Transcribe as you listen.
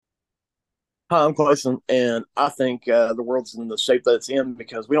Hi, I'm Clayson, and I think the world's in the shape that it's in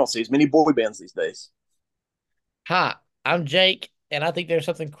because we don't see as many boy bands these days. Hi, I'm Jake, and I think there's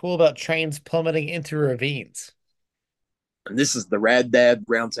something cool about trains plummeting into ravines. And this is the Rad Dad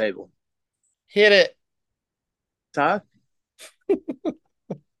Roundtable. Hit it. Ty?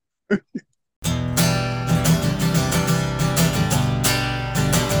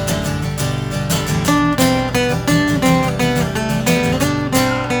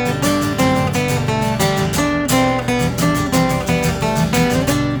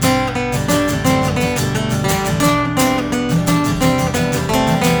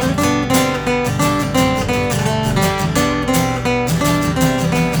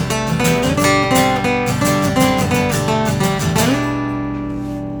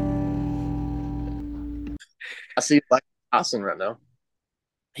 I see like Tyson right now.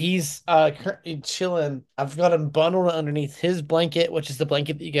 He's currently chilling. I've got him bundled underneath his blanket, which is the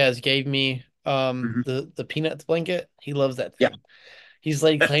blanket that you guys gave me. Mhm. The peanuts blanket. He loves that Yeah. thing. He's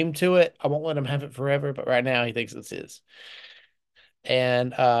laid claim to it. I won't let him have it forever, but right now he thinks it's his.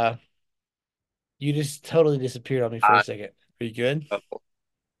 And you just totally disappeared on me for a I, second. Are you good?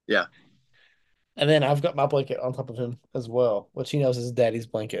 yeah. And then I've got my blanket on top of him as well, which he knows is daddy's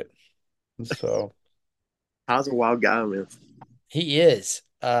blanket. And so Ty's a wild guy, man. he is.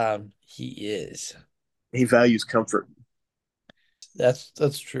 He is. He values comfort. That's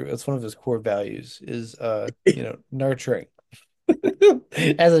true. That's one of his core values is nurturing.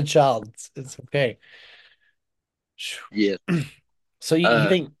 As a child, it's okay. Yeah. So you Uh,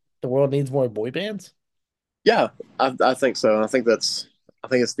 think the world needs more boy bands? yeah, I think so. And I think it's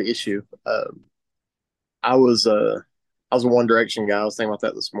the issue. I was I was a One Direction guy. I was thinking about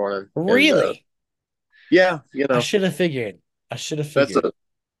that this morning, and Really? yeah, I should have figured. I should have that's figured. a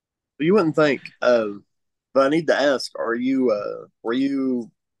you wouldn't think. But I need to ask: Are you were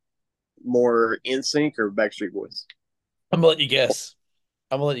you more in sync or Backstreet Boys? I'm gonna let you guess.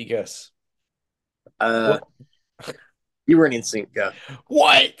 I'm gonna let you guess. Uh, What? you were an in sync guy.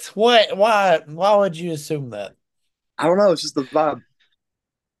 What? What? Why? Why would you assume that? I don't know. It's just the vibe.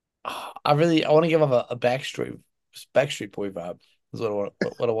 I want to give off a Backstreet Boy vibe. Is what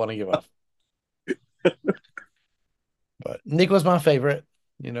I want to give off. But Nick was my favorite.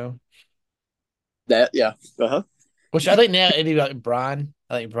 You know. That yeah. Uh huh. Which I think now it'd be like Brian.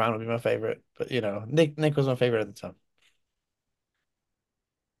 I think Brian would be my favorite. But Nick was my favorite at the time.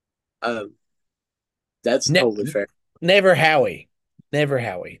 Um, that's Ne totally fair. Never Howie. Never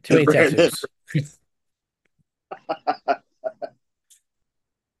Howie. Too many tattoos.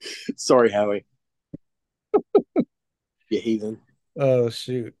 Sorry, Howie. You heathen. Oh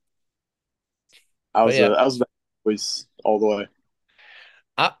shoot. I But was yeah, I was Backstreet Boys all the way.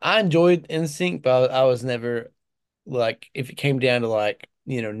 I enjoyed NSYNC, but I was never like if it came down to like,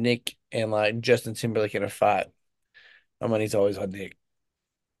 Nick and like Justin Timberlake in a fight, my money's always on Nick.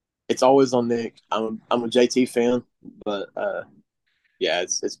 It's always on Nick. I'm a JT fan, but yeah,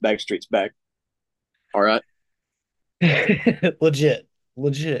 it's Backstreet's back. All right. Legit.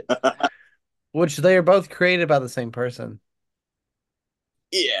 Legit. Which they are both created by the same person.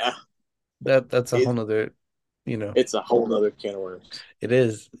 Yeah, That's a whole it nother, you know, it's a whole nother can of worms. it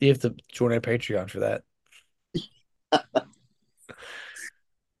is. You have to join our Patreon for that.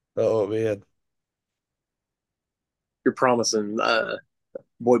 Oh man. You're promising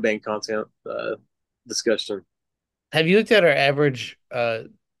boy band content discussion. Have you looked at our average the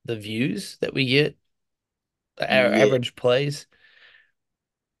views that we get, our Yeah, average plays?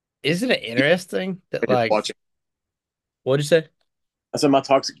 Isn't it you interesting that just like watching. what'd you I said my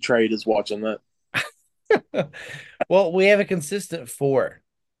toxic trade is watching that. say? Well, we have a consistent four,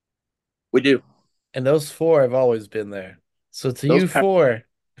 We do and those four have always been there. So to those. you four,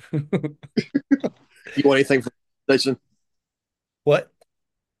 You want anything from the station? what?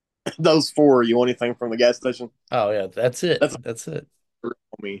 Those four. You want anything from the gas station? Oh yeah, that's it. That's That's it.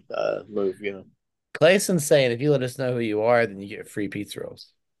 a me move. You know. Clayson's saying if you let us know who you are, then you get free pizza rolls.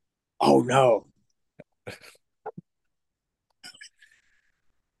 Oh no!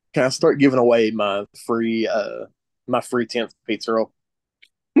 Can I start giving away my free 10th pizza roll?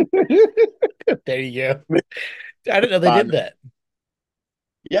 There you go. I didn't know they Bye. did that.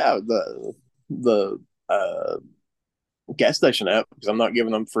 Yeah, the gas station app because I'm not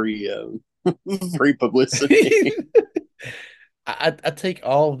giving them free free publicity. I take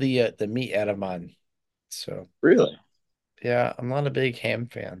all the meat out of mine. So Really? yeah, I'm not a big ham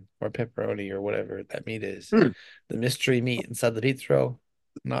fan or pepperoni or whatever that meat is. Hmm. The mystery meat inside the pizza roll,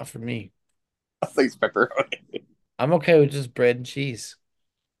 not for me. I think it's pepperoni. I'm okay with just bread and cheese.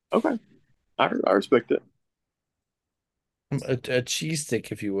 Okay, I respect it. A cheese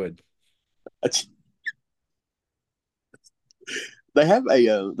stick, if you would. They have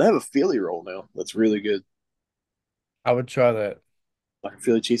a Philly roll now. That's really good, I would try that. like a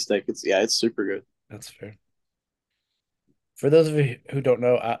Philly cheesesteak. It's super good. That's fair. For those of you who don't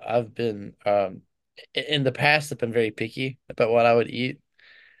know, I've been in the past I've been very picky about what I would eat.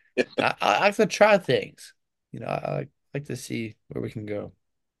 I like to try things. I like to see where we can go.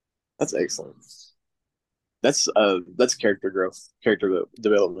 That's excellent. That's character growth,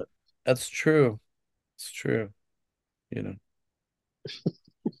 development. That's true. It's true. You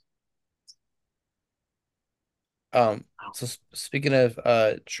know. So speaking of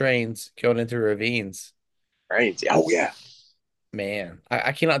trains going into ravines, Right? Oh yeah, man,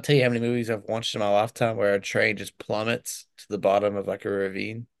 I cannot tell you how many movies I've watched in my lifetime where a train just plummets to the bottom of like a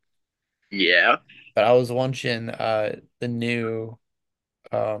ravine. yeah. But I was watching the new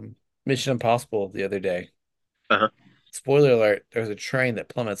Mission Impossible the other day. Uh-huh. Spoiler alert, there's a train that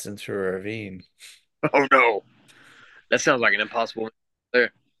plummets into a ravine. Oh no, that sounds like an impossible.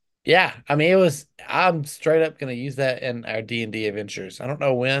 There, Yeah, I mean I'm straight up gonna use that in our D&D adventures. I don't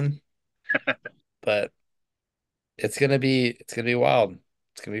know when, but it's gonna be wild.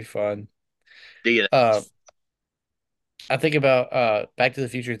 It's gonna be fun. DNA. Uh I think about Back to the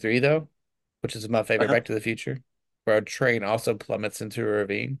Future 3 though, which is my favorite Uh-huh. Back to the Future, where a train also plummets into a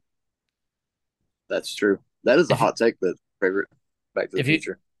ravine. That's true. That is a If you hot take. That favorite Back to the if you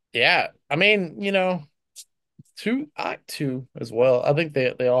Future. yeah, I mean, two Act Two as well. I think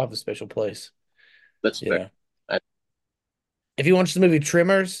they all have a special place. That's You fair. know. I, If you watch the movie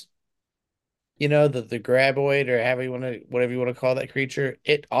Tremors, the graboid or whatever you want to call that creature,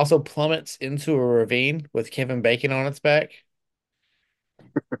 it also plummets into a ravine with Kevin Bacon on its back.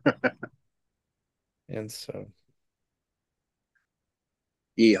 And so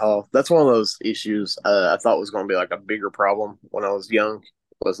Yeehaw. That's one of those issues I thought was going to be like a bigger problem when I was young.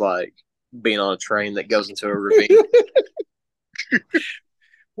 Was like being on a train that goes into a ravine.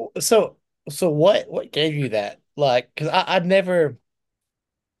 so so what gave you that? Like, because I never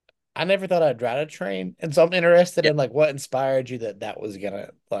thought I'd ride a train, and so I'm interested Yeah, in like what inspired you that was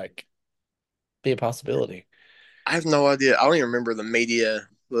gonna like be a possibility. I have no idea. I don't even remember the media,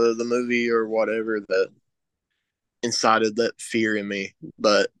 the movie or whatever that incited that fear in me.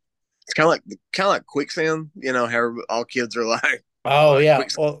 But it's kind of like quicksand. You know how all kids are like, Oh yeah,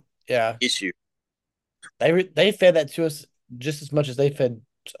 quicksand well yeah, issue. they fed that to us just as much as they fed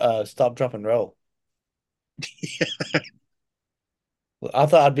Stop, Drop, and Roll. I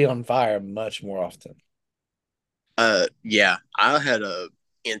thought I'd be on fire much more often. Yeah, I had a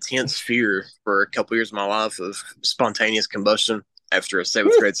intense fear for a couple years of my life of spontaneous combustion after a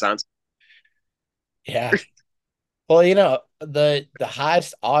seventh grade science. Yeah. Well, the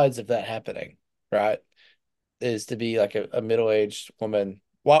highest odds of that happening, right, is to be like a middle-aged woman,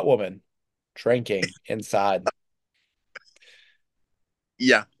 white woman, drinking inside.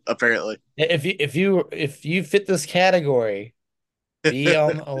 Yeah, apparently. If you fit this category, be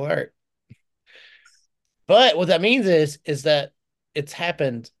on alert. But what that means is that it's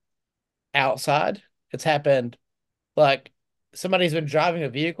happened outside. It's happened like somebody's been driving a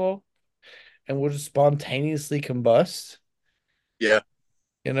vehicle and will just spontaneously combust. Yeah,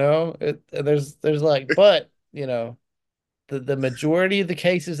 There's like, but the majority of the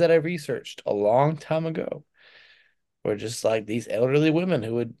cases that I researched a long time ago were just like these elderly women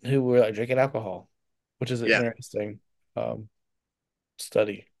who were like drinking alcohol, which is an yeah. interesting um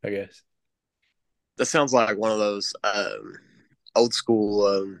study, I guess. That sounds like one of those old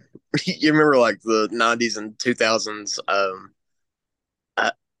school. You remember like the '90s and 2000s,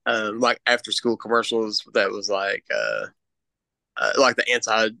 uh, like after school commercials that was like the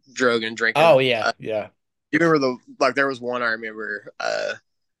anti drug and drinking. Oh yeah, yeah. You remember there was one I remember.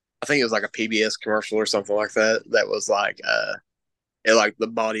 I think it was like a PBS commercial or something like that. That was like it like the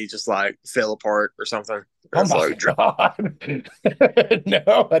body just like fell apart or something. Oh It's my like God.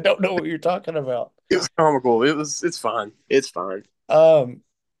 No, I don't know what you're talking about. it was comical. It's fine. It's fine. Um,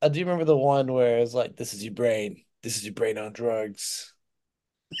 I do remember the one where it's like, this is your brain. This is your brain on drugs.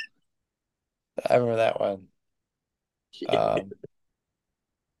 I remember that one. Um,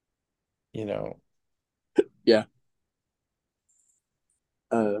 you know, Yeah.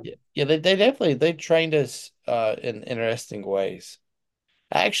 Uh, yeah, they definitely they trained us in interesting ways.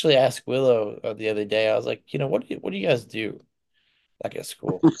 I actually asked Willow the other day. I was like, what do you guys do like at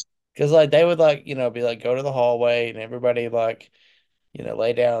school? Because like they would like be like go to the hallway and everybody like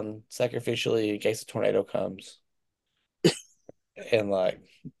lay down sacrificially in case a tornado comes and like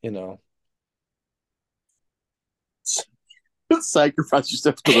you know sacrifice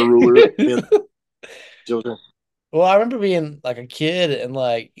yourself to the ruler of men, children. Well, I remember being like a kid and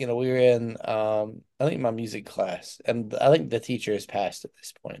like, we were in I think my music class and I think the teacher has passed at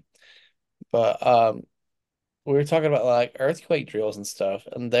this point. But we were talking about like earthquake drills and stuff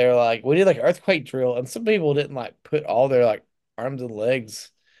and they're like we did like earthquake drill and some people didn't like put all their like arms and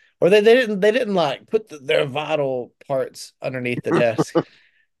legs or they didn't like put their vital parts underneath the desk.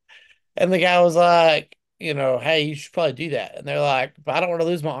 And the guy was like, hey, you should probably do that. And they're like, but I don't want to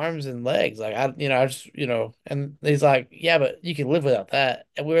lose my arms and legs. Like I just, and he's like, yeah, but you can live without that.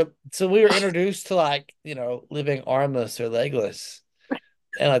 And we were introduced to like, living armless or legless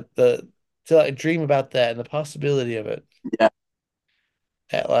and like to like dream about that and the possibility of it Yeah,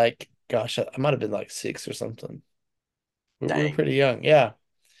 at like, gosh, I might have been like 6 or something. We were dang. pretty young. Yeah.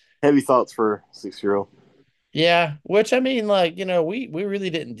 Heavy thoughts for 6-year-old. Yeah. Which I mean, like, we really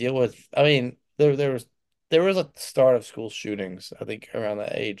didn't deal with, I mean, there was a start of school shootings, I think around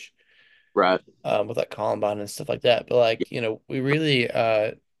that age. Right. With like Columbine and stuff like that. But like, we really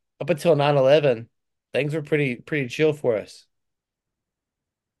up until 9/11, things were pretty chill for us.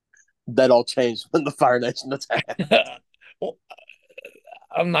 That all changed when the Fire Nation attacked. Well,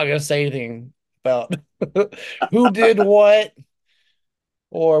 I'm not gonna say anything about who did what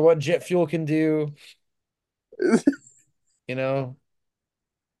or what jet fuel can do, you know.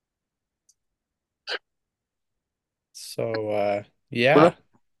 So we're yeah. not,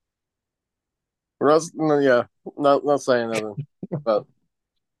 we're not, no, yeah, not saying nothing about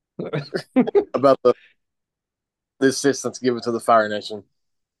about the assistance given to the Fire Nation.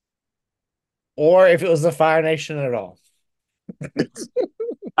 Or if it was the Fire Nation at all. It's,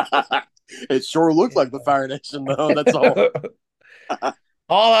 it sure looked like the Fire Nation, though. That's all.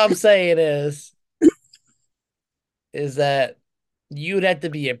 All I'm saying is that you'd have to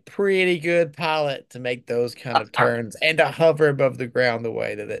be a pretty good pilot to make those kind of turns and to hover above the ground the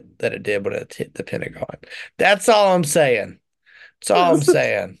way that it did when it hit the Pentagon. That's all I'm saying. That's all I'm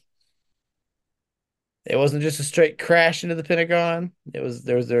saying. It wasn't just a straight crash into the Pentagon. There was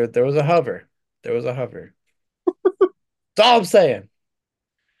a hover. There was a hover. That's all I'm saying.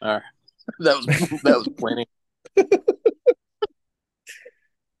 All right, that was plenty.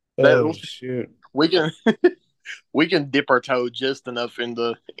 Oh That shoot. we can we can dip our toe just enough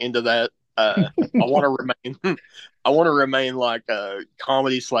into that. I want to remain. I want to remain like a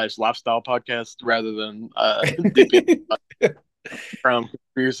comedy/lifestyle podcast rather than dipping around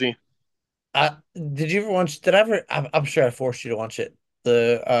conspiracy. Did you ever watch? Did I ever? I'm sure I forced you to watch it.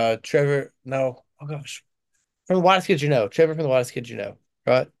 The Trevor. No. Oh gosh. From the Whitest Kids You Know. Trevor from the Whitest Kids You Know.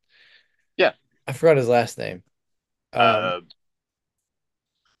 Right. Yeah. I forgot his last name. Um, Uh,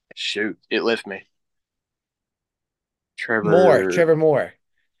 Shoot, it left me. Moore. Trevor. Trevor Moore.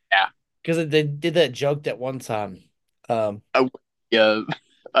 Yeah. Because they did that joke that one time. Um, Oh, yeah.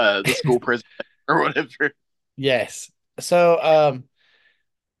 The school president or whatever. yes. So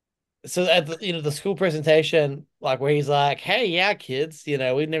at the school presentation, like where he's like, "Hey, yeah, kids,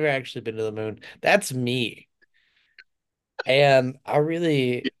 we've never actually been to the moon." That's me. And I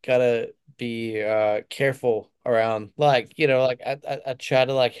really gotta be careful around like like I try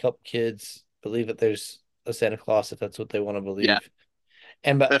to like help kids believe that there's a Santa Claus if that's what they want to Yeah. believe.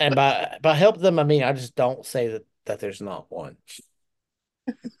 And by help them I mean I just don't say that there's not one.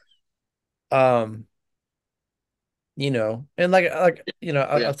 Um, and like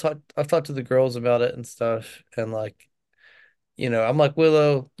Yeah. I've talked to the girls about it and stuff and like I'm like,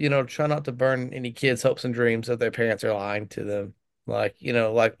 Willow, try not to burn any kids' hopes and dreams that their parents are lying to them. Like,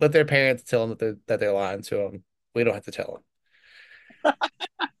 like let their parents tell them that they're lying to them. We don't have to tell them.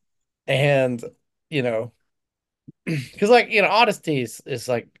 And, you know, because like, honesty is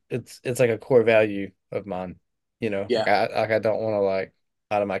like it's like a core value of mine. Like Yeah. I don't want to like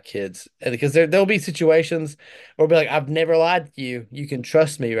lie to my kids. And because there'll be situations where I'll be like, I've never lied to you. You can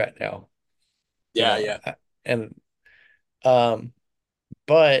trust me right now. You Yeah. know, Yeah. and um,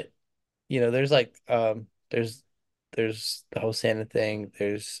 but there's like there's the whole Santa thing.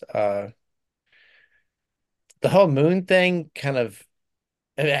 There's the whole moon thing kind of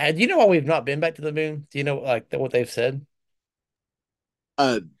do you know why we've not been back to the moon? Do you know like what they've said?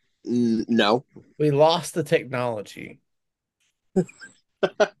 Uh, no. We lost the technology.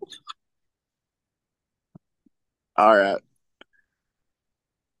 All right.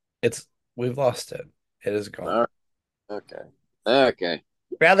 It's we've lost it. It is All gone. right. Okay. Okay.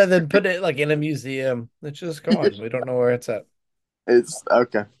 Rather than put it like in a museum, it's just gone. We don't know where it's at. It's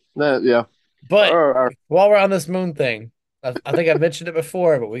okay. Yeah. But All right. while we're on this moon thing, I think I mentioned it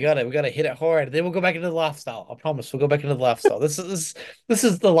before, but we gotta hit it hard. Then we'll go back into the lifestyle. I promise we'll go back into the lifestyle. This is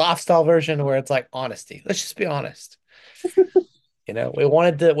the lifestyle version where it's like honesty. Let's just be honest. We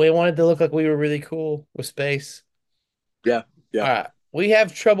wanted to look like we were really cool with space. Yeah, All yeah, right. We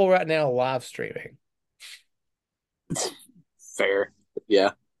have trouble right now live streaming. fair.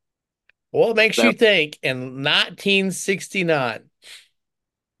 Yeah, What makes you that think in 1969,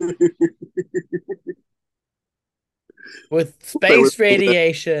 with that was space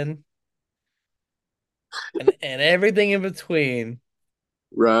radiation and everything in between,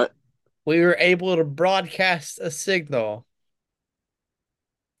 right. we were able to broadcast a signal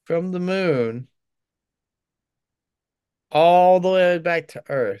from the moon all the way back to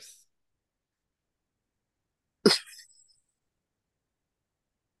Earth?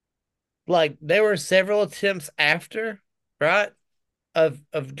 Like there were several attempts after, right? Of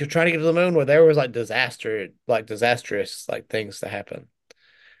trying to get to the moon where there was like disastrous like things to happen.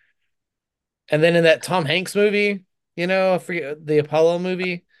 And then in that Tom Hanks movie, I forget the Apollo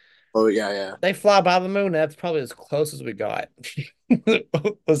movie, Oh yeah, yeah. they fly by the moon. That's probably as close as we got.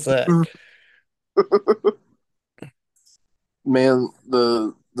 What's that? Man,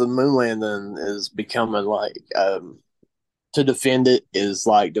 the moon landing is becoming like to defend it is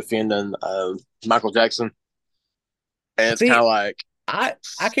like defending Michael Jackson, and it's kind See, of like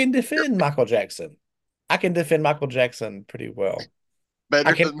I can defend Michael Jackson. I can defend Michael Jackson pretty well.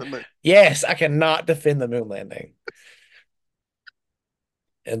 I better can, than the moon. yes, I cannot defend the moon landing.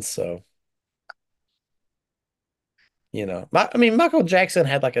 And so, I mean, Michael Jackson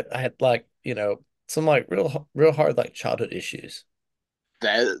had like, some like real hard like childhood issues.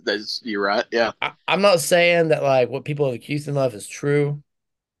 That's you're right. Yeah, I'm not saying that like what people have accused him of is true,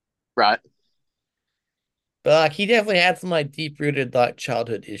 right. but like he definitely had some like deep rooted like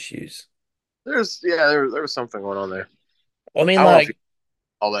childhood issues. There was something going on there. I mean, I don't know if you like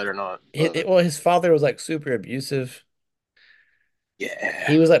all that or not, but his father was like super abusive.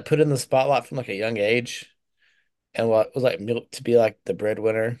 yeah, He was like put in the spotlight from like a young age, and what was like milked to be like the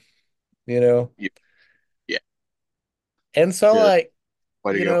breadwinner, you know. yeah, yeah, And so yeah. like,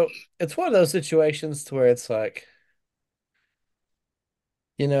 Way to you go. know, it's one of those situations to where it's like,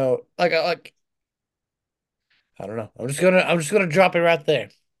 like I don't know. I'm just gonna drop it right there.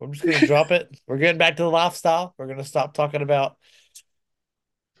 I'm just gonna drop it. We're getting back to the lifestyle. We're gonna stop talking about,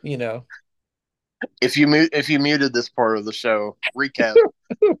 you know, If you muted this part of the show, recap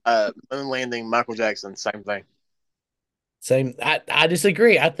moon landing, Michael Jackson, same thing. same. I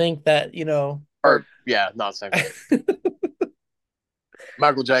disagree. I think that, Or yeah, not same thing.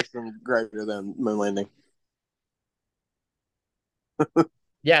 Michael Jackson greater than moon landing.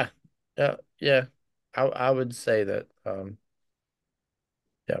 yeah, yeah. I would say that.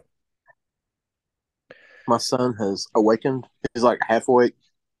 Yeah. My son has awakened. He's like half awake.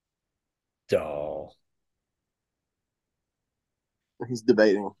 Doll. He's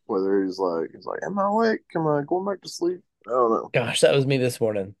debating whether he's like, am I awake? Am I going back to sleep? I don't know. Gosh, that was me this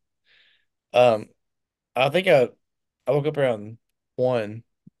morning. Um, I think I woke up around 1.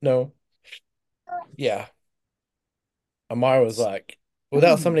 No, yeah. Amara was like,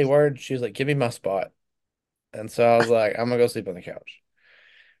 without so many words, she was like, "Give me my spot." And so I was like, "I'm gonna go sleep on the couch."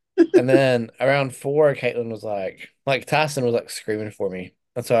 And then around 4, Caitlin was like Tyson was like screaming for me,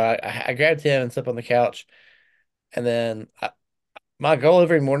 and so I grabbed him and slept on the couch. And then my goal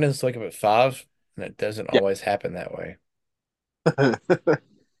every morning is to wake up at 5, and it doesn't Yeah. always happen that way.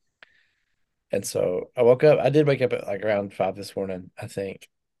 And so I woke up. I did wake up at like around 5 this morning, I think.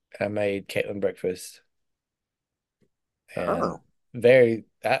 I made Caitlin breakfast, and Oh,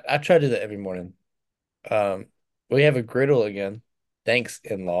 I try to do that every morning. Um, we have a griddle again. Thanks,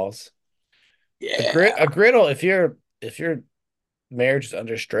 in-laws. A yeah. griddle, if your marriage is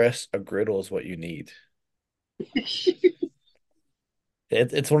under stress, a griddle is what you need.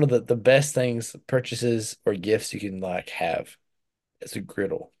 It's one of the best things, purchases or gifts you can like have. It's a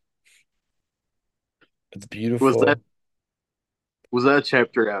griddle. It's Was that beautiful. was that a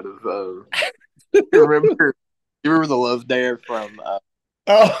chapter out of you remember you remember the love dare from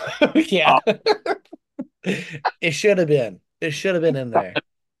Oh, yeah. oh, It should have been. It should have been in there.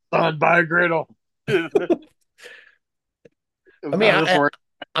 son by a griddle. It I was mean, how this worked.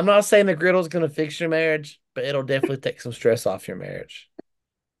 I'm not saying the griddle's gonna fix your marriage, but it'll definitely take some stress off your marriage.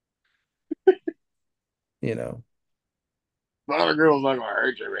 You know. But a griddle's not gonna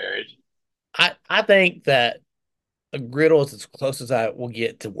hurt your marriage. I think that a griddle is as close as I will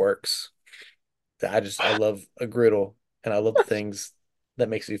get to works. I love a griddle, and I love the things that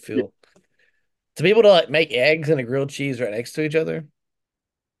makes me feel. To be able to like make eggs and a grilled cheese right next to each other,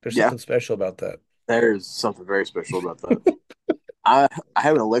 there's Yeah, something special about that. there's something very special about that. I I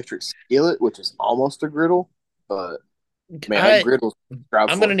have an electric skillet, which is almost a griddle, but man, that I griddle's strive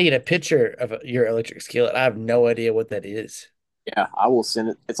I'm for gonna it. need a picture of your electric skillet. I have no idea what that is. Yeah, I will send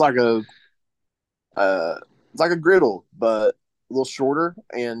it. It's like a It's like a griddle, but a little shorter,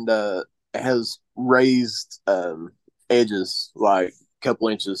 and it has raised edges, like a couple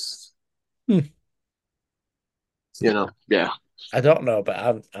inches. Hmm. Yeah. I don't know, but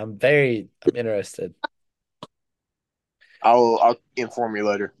I'm interested. I'll inform you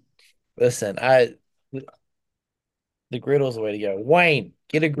later. Listen, the griddle's the way to go. Wayne,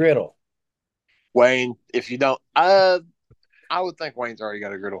 get a griddle. Wayne, if you don't, I would think Wayne's already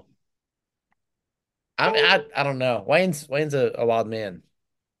got a griddle. I mean, I don't know. Wayne's a wild man.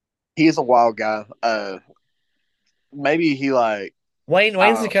 He is a wild guy. Maybe he like I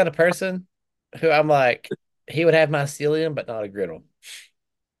Wayne's don't the know. kind of person who I'm like, he would have my mycelium, but not a griddle.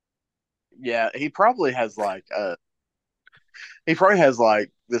 Yeah, he probably has like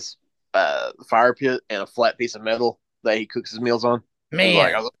this fire pit and a flat piece of metal that he cooks his meals on. He's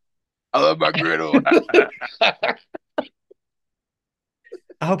like, Man. I love my griddle.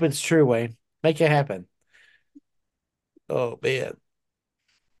 I hope it's true, Wayne. Make it happen. Oh man.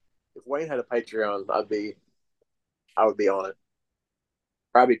 If Wayne had a Patreon, I would be on it.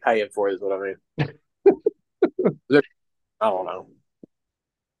 Probably paying for it is what I mean. I don't know.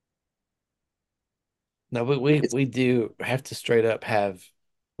 No, we It's we do have to straight up have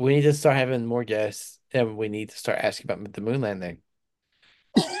we need to start having more guests and we need to start asking about the moon landing.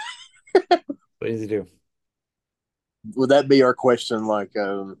 What do you need to do? would that be our question like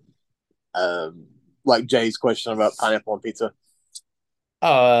Jay's question about pineapple on pizza?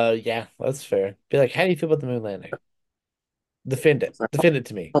 Oh, yeah, that's fair. Be like, how do you feel about the moon landing? Defend it. Defend it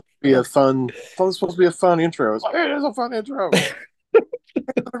to me. Be a fun. I thought it was supposed to be a fun intro. It's like it is a fun intro.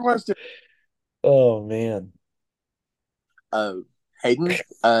 Question. Oh man. Uh, Hayden.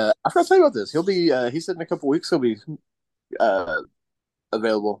 I forgot to tell you about this. He'll be. He said in a couple weeks he'll be uh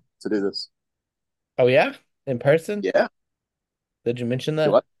available to do this. Oh yeah? In person? Yeah. Did you mention Do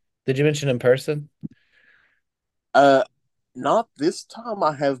that? what? Did you mention in person? Uh, not this time.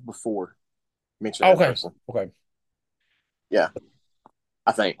 I have before mentioned in Okay. person. Okay. Yeah,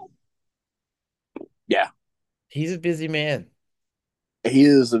 I think. Yeah, He's a busy man. he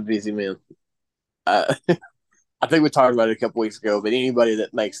is a busy man. Uh, I think we talked about it a couple weeks ago. But anybody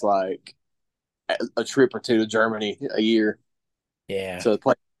that makes like a trip or two to Germany a year Yeah. to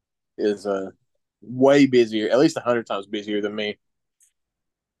play is way busier, at least 100 times busier than me.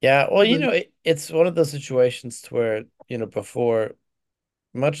 Yeah. Well, it's one of those situations to where, before,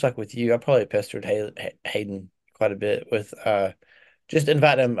 much like with you, I probably pestered Hayden quite a bit with just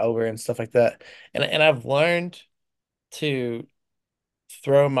inviting him over and stuff like that. And I've learned to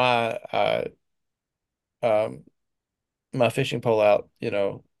throw um my fishing pole out,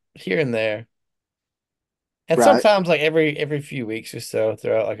 here and there. And Right, sometimes like every few weeks or so,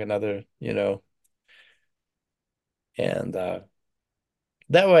 throw out like another, and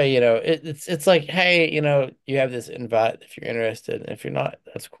that way, it's like, hey, you have this invite if you're interested. And if you're not,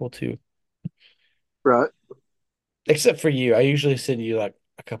 that's cool too. right. Except for you. I usually send you like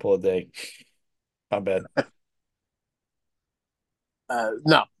a couple a day. My bad.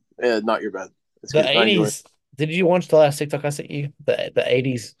 No, not your bad. It's The good. I enjoy it. 80s, did you watch the last TikTok I sent you? The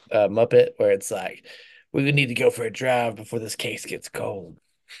 80s Muppet where it's like, we would need to go for a drive before this case gets cold.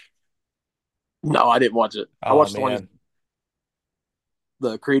 No, I didn't watch it. I Oh watched the one, man.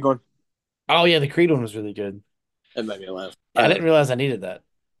 the Creed one. Oh yeah, the Creed one was really good. It made me laugh. Yeah, I didn't realize I needed that.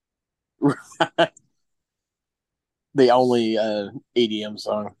 The only EDM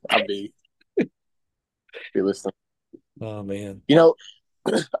song be listening. Oh man. You know,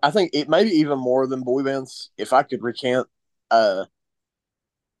 I think it maybe even more than boy bands. If I could recant uh,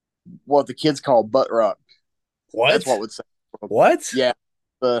 what the kids call butt rock, that's what What? would say. What? Yeah,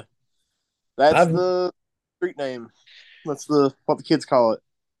 the that's I've the street name. That's the what the kids call it.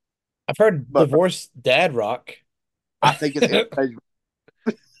 I've heard Butt rock. divorced dad rock. I think it's interchangeable.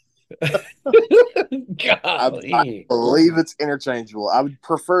 I Golly. believe it's interchangeable. I would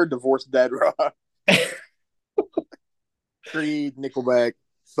prefer divorced dad rock, Creed, Nickelback,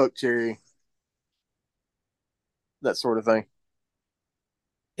 Buck Cherry, that sort of thing.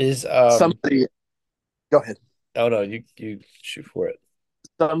 Is Somebody, go ahead. oh no, you shoot for it.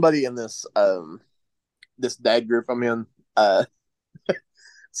 Somebody in this dad group I'm in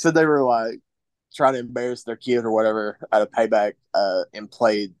said they were like trying to embarrass their kid or whatever out of payback and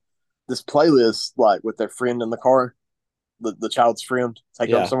played this playlist like with their friend in the car, the child's friend, take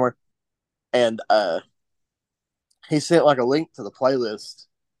them Yeah. somewhere. And he sent like a link to the playlist,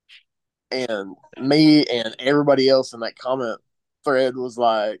 and me and everybody else in that comment thread was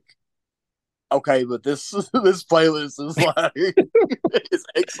like, okay, but this this playlist is like it's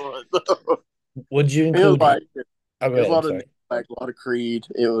excellent. Would you It was include like Oh, go it was a ahead. I'm lot of sorry. like a lot of Creed.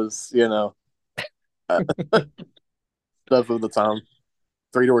 It was Stuff of the time.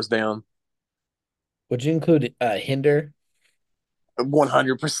 Three Doors Down. Would you include Hinder?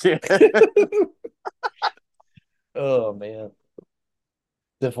 100%. Oh man,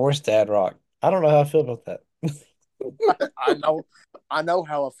 Divorced Dad Rock. I don't know how I feel about that. I know, I know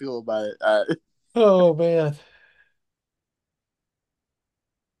how I feel about it. Oh man,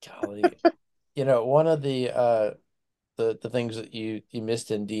 golly. One of the things that you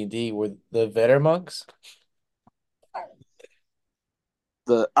missed in D&D were the Vetter monks.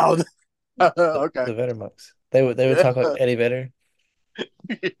 the oh, The, okay, the Vetter monks. They would yeah. talk like Eddie Vedder.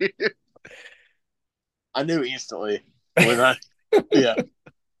 I knew instantly when I, yeah.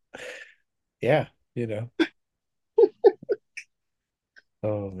 Yeah, you know.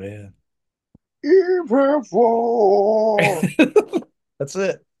 Oh man. Purple. That's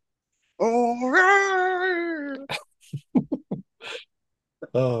it. All right.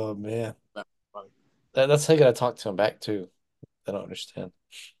 Oh man. That's funny. That's how you gotta talk to him back too. I don't understand.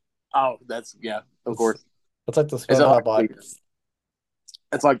 Oh, that's yeah, of It's course. it's like the Is it like SpongeBob like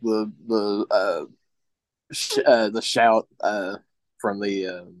it's like the shout from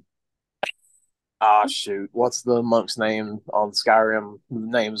the shoot, what's the monk's name on Skyrim?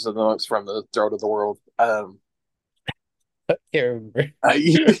 Names of the monks from the Throat of the World. I can't remember.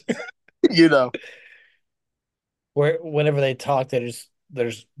 You, you know, Where whenever they talk, there's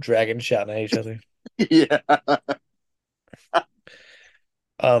dragons shouting at each other. yeah.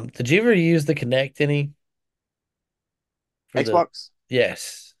 Did you ever use the Connect any for the Xbox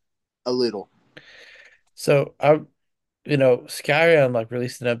yes. a little. So Skyrim like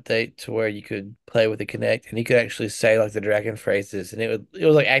released an update to where you could play with the Connect and you could actually say like the dragon phrases and it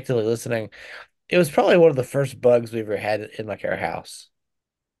was like actively listening. It was probably one of the first bugs we ever had in like our house.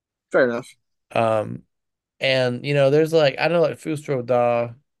 Fair enough. Um and there's like I know like Fustro Da,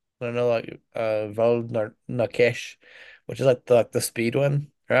 I know like Vod Nakesh, which is like the speed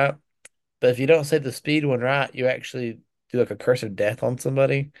one, right? But if you don't say the speed one right, you actually do like a curse of death on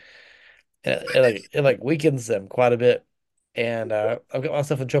somebody. And it weakens them quite a bit. And I've got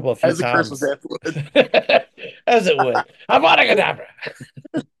myself in trouble a few As the curse of times. death would. As it would. I'm on a cadabra.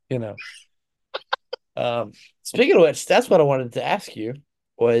 You know. Um, Speaking of which, that's what I wanted to ask you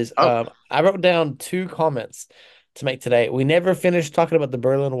was Oh, I wrote down two comments to make today. We never finished talking about the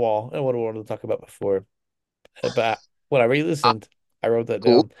Berlin Wall and what I wanted to talk about before. But when I ah, re-listened, I wrote that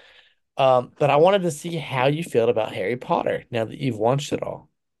cool. down. But I wanted to see how you feel about Harry Potter now that you've watched it all.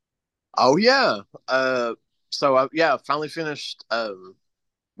 Oh yeah. So I finally finished.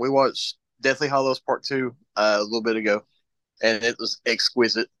 We watched Deathly Hollows Part Two a little bit ago, and it was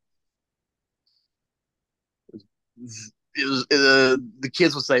exquisite. The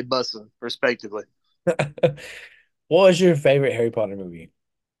kids would say bussin', respectively. What was your favorite Harry Potter movie?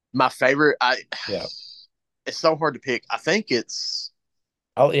 My favorite, Yeah. it's so hard to pick. I think it's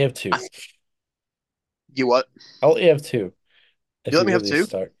I'll let you have two. I you what? I'll let you have two You if let you're me have really two?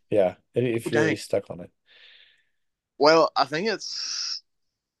 stuck. Yeah, if Oh you're really dang. stuck on it. Well, I think it's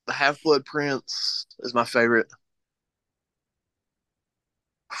the Half Blood Prince is my favorite.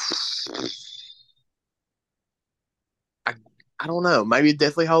 I I don't know. Maybe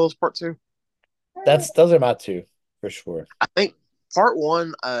Deathly Hollows Part Two. Those are my two for sure. I think Part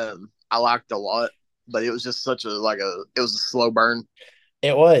One I liked a lot, but it was just such a it was a slow burn.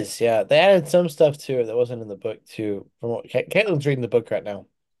 It was, yeah. They added some stuff to it that wasn't in the book too. From what Caitlin's reading the book right now.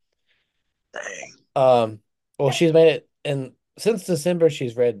 Dang. Um, well, she's made it, and since December,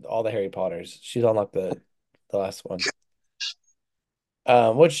 she's read all the Harry Potters. She's on like the last one.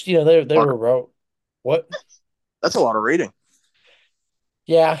 Which they were wrote. What? That's a lot of reading.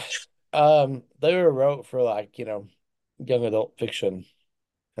 Yeah. They were wrote for like young adult fiction,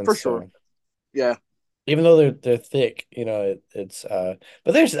 and For sure. so. Yeah. Even though they're thick, it's but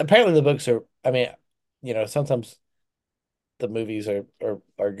there's apparently the books are I mean, sometimes the movies are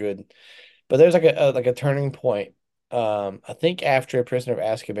good. But there's like a turning point. I think after Prisoner of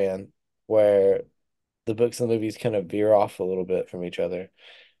Azkaban where the books and the movies kind of veer off a little bit from each other.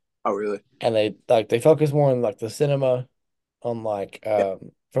 Oh, really? And they focus more on like the cinema on like Yeah.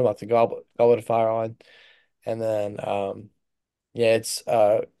 from like the Goblet of Fire on. And then yeah, it's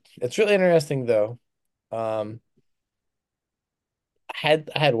really interesting though. Um I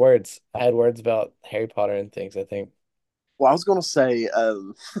had words about Harry Potter and things, I think. Well, I was gonna say,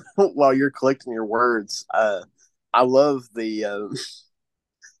 while you're collecting your words, I love the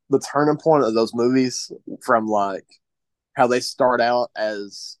turning point of those movies from like how they start out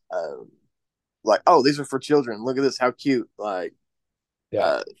as like, oh, these are for children. Look at this, how cute! Like, Yeah.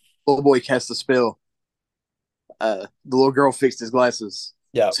 uh, little boy cast a spell. The little girl fixed his glasses.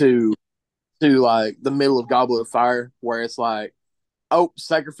 Yeah. To to like the middle of Goblet of Fire, where it's like, oh,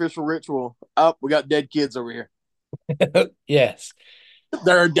 sacrificial ritual. Oh, we got dead kids over here. Yes.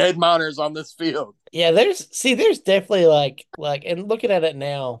 There are dead miners on this field. Yeah, there's definitely and looking at it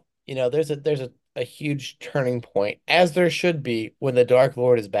now, there's a huge turning point, as there should be when the Dark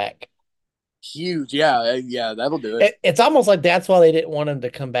Lord is back. Huge, yeah, yeah, that'll do it. It's almost like that's why they didn't want him to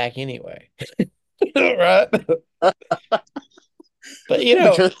come back anyway. Right? But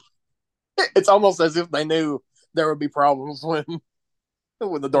Because it's almost as if they knew there would be problems when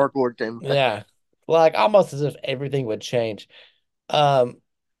the Dark Lord came back. yeah, like almost as if everything would change. Um,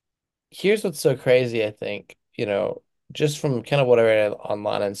 Here's what's so crazy, I think, just from kind of what I read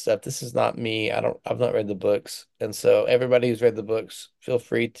online and stuff. This is not me. I've not read the books. And so everybody who's read the books, feel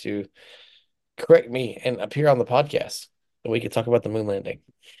free to correct me and appear on the podcast. And we could talk about the moon landing.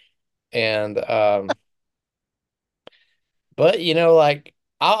 And but I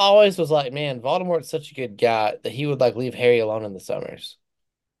always was like, man, Voldemort's such a good guy that he would like leave Harry alone in the summers.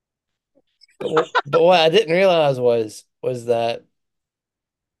 But what I didn't realize was that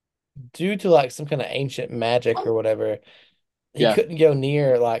due to like some kind of ancient magic or whatever, he Yeah. couldn't go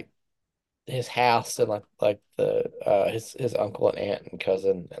near like his house and like the his uncle and aunt and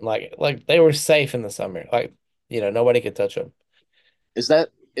cousin and like they were safe in the summer. Like, nobody could touch them. Is that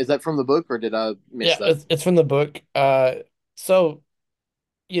from the book or did I miss Yeah, that? it's from the book. So,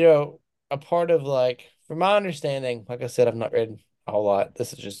 you know, a part of like from my understanding, like I said, I've not read a whole lot.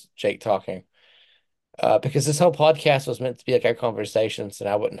 This is just Jake talking. Because this whole podcast was meant to be like our conversations, and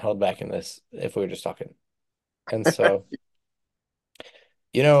I wouldn't hold back in this if we were just talking. And so,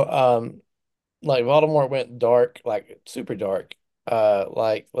 you know, um, like Voldemort went dark, like super dark.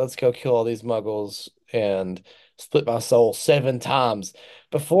 Like let's go kill all these muggles and split my soul 7 times.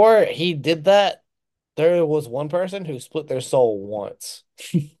 Before he did that, there was one person who split their soul once.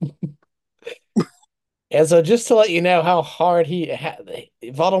 And so just to let you know how hard he had,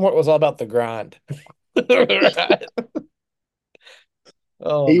 Voldemort was all about the grind. Right?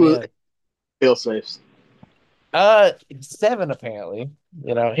 Oh He was man. fail safes. 7 apparently.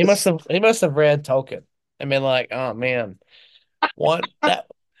 He must have read Tolkien and been like, oh man, one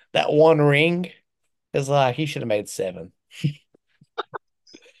that one ring is like he should have made 7.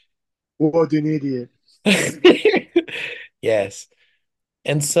 What an idiot. Yes.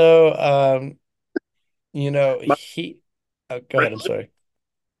 And so My, he go ahead, I'm sorry.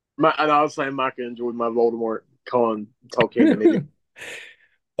 and I was saying Micah enjoyed my Voldemort calling Tolkien an idiot.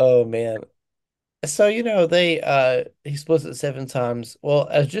 Oh man. So they he splits it 7 times. Well,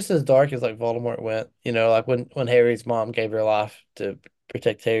 as just as dark as like Voldemort went, like when Harry's mom gave her life to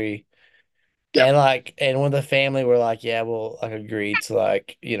protect Harry. Yeah. And when the family were like, yeah, we'll like agree to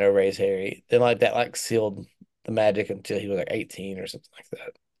like, raise Harry, then like that like sealed the magic until he was like 18 or something like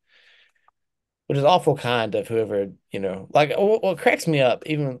that. Which is awful kind of whoever, like what cracks me up,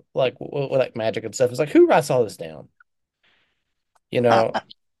 even like with like magic and stuff, is like who writes all this down? You know,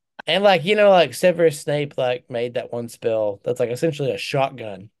 and like Severus Snape like made that one spell that's like essentially a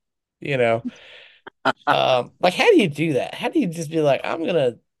shotgun, you know. Like how do you do that? How do you just be like, I'm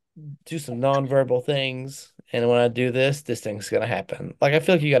gonna do some nonverbal things, and when I do this, this thing's gonna happen. Like I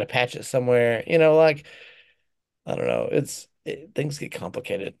feel like you gotta patch it somewhere, like I don't know. Things get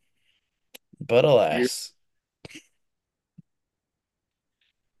complicated. But You're alas.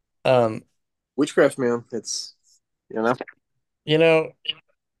 Um, witchcraft, man. It's, you know, you know,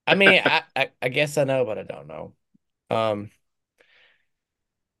 I mean, I guess I know, but I don't know. Um,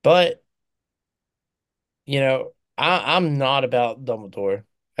 but I'm not about Dumbledore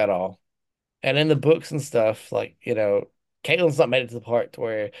at all. And in the books and stuff, like, Caitlin's not made it to the part to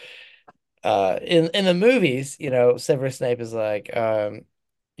where in the movies, Severus Snape is like,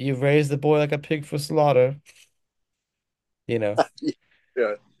 you've raised the boy like a pig for slaughter, you know,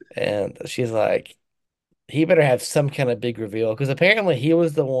 yeah. and she's like, he better have some kind of big reveal because apparently he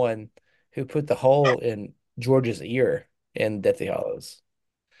was the one who put the hole in George's ear in Deathly Hollows.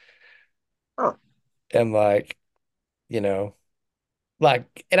 Oh, And you know,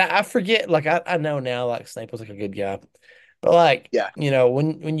 and I forget, like I know now like Snape was like a good guy. But yeah.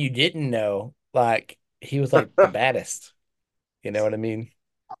 when you didn't know, like he was like the baddest. You know what I mean?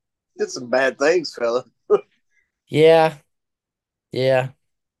 Did some bad things, fella. Yeah, yeah.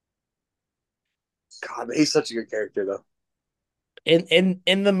 God, he's such a good character, though.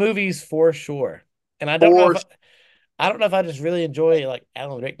 In the movies for sure. And For sure. I don't know if I just really enjoy like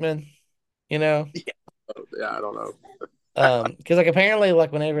Alan Rickman, you know? Yeah, yeah, I don't know. Because like apparently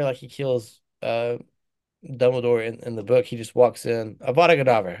like whenever like he kills Dumbledore in the book, he just walks in Avada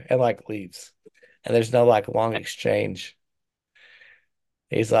Kedavra and like leaves. And there's no like long exchange.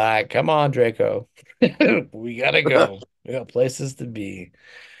 He's like, "Come on, Draco, we gotta go. We got places to be."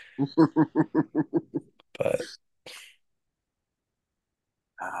 But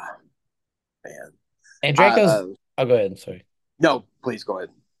Ah, man. and I Draco's, I'll go ahead. Sorry, No, please go ahead.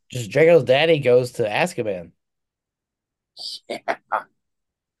 just Draco's daddy goes to Azkaban. Yeah.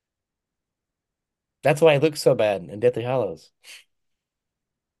 That's why he looks so bad in Deathly Hallows.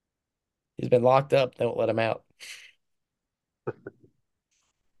 He's been locked up. They won't let him out.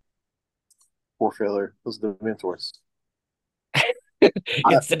 Poor filler. Those are the mentors.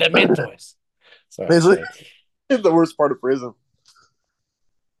 I, It's the Dementors. Sorry, it's go ahead. the worst part of prison.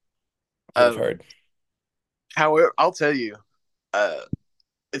 That's what I've Um, heard. However, I'll tell you, uh,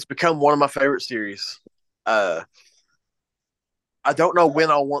 it's become one of my favorite series. Uh, I don't know when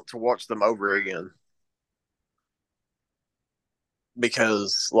I'll want to watch them over again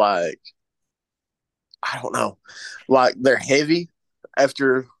because, like, I don't know, like they're heavy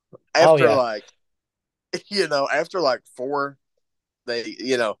after Oh after yeah, like after like four, they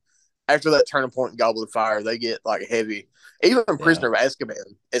after that turning point in Goblet of Fire, they get like heavy. Even yeah. Prisoner of Azkaban,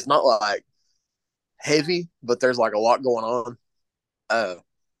 it's not like heavy, but there's like a lot going on. Uh,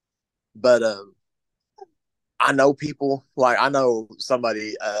 but I know people like I know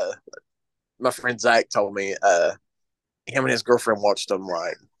somebody. My friend Zach told me him and his girlfriend watched them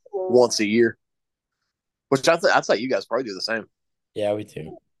like once a year, which I'd say you guys probably do the same. Yeah, we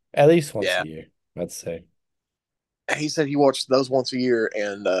do. At least once Yeah, a year, I'd say. he said he watched those once a year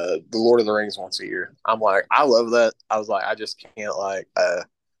and the Lord of the Rings once a year. I'm like, I love that. I was like, I just can't like.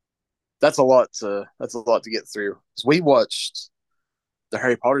 That's a lot to get through. So we watched the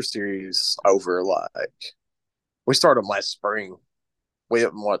Harry Potter series over like we started them last spring. We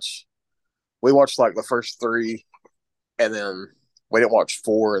didn't watch. We watched like the first three, and then we didn't watch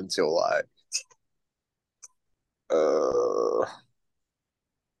four until like uh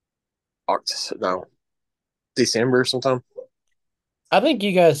no December sometime. I think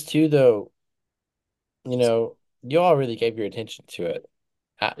you guys too, though. You all really gave your attention to it,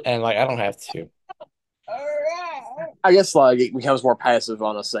 and like I don't have to. I guess like it becomes more passive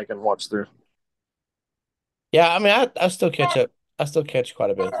on a second watch through. Yeah, I mean, I still catch up. I still catch quite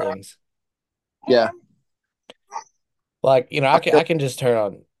a bit of things. Yeah, Like I feel, I can just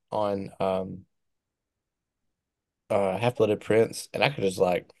turn on Half Blooded Prince, and I could just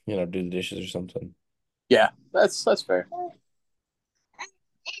like do the dishes or something. yeah, that's fair.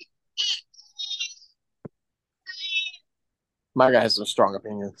 My guy has some strong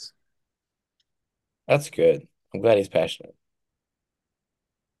opinions. That's good. I'm glad he's passionate.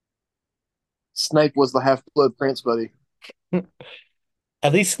 Snape was the Half Blood Prince, buddy.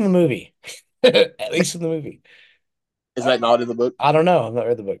 At least in the movie. At least in the movie. Is that not in the book? I don't know. I've not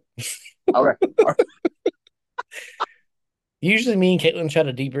read the book. Okay. Usually me and Caitlin try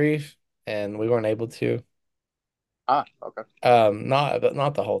to debrief, and we weren't able to. Okay. Not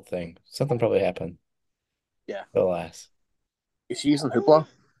the whole thing. Something probably happened. Yeah. Alas. Is she using Hoopla?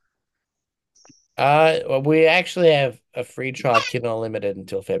 Well, we actually have a free trial of Kindle Unlimited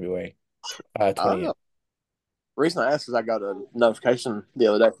until February 20th. The reason I asked is I got a notification the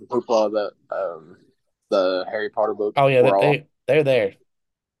other day from Hoopla that the Harry Potter Oh books yeah, were all. they're there.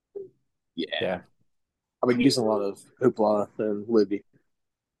 Yeah. Yeah. I've been using a lot of Hoopla and Libby.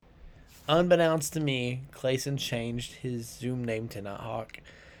 Unbeknownst to me, Clayson changed his Zoom name to Nighthawk,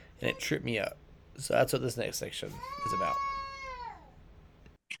 and it tripped me up. So that's what this next section is about.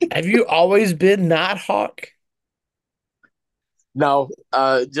 Have you always been Nighthawk? No,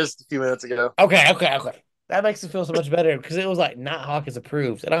 just a few minutes ago. Okay. That makes it feel so much better because it was like Nighthawk is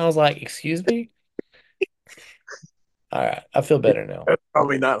approved, and I was like, "Excuse me." All right, I feel better now.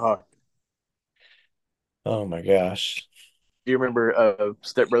 Probably not, huh? Oh my gosh, Do you remember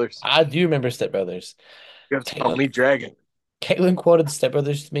Step Brothers? I do remember Step Brothers. You have to call Caitlin, me Dragon. Caitlin quoted Step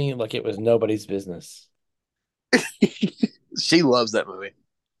Brothers to me like it was nobody's business. She loves that movie.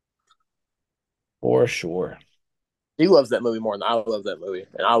 For sure. She loves that movie more than I love that movie,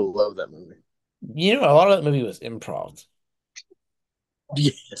 and I love that movie. A lot of that movie was improv.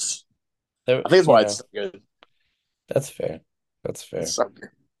 Yes, There, I think that's you why it's know, so good. that's fair. That's It's fair. so good.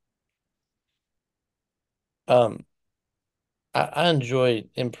 Um, I enjoy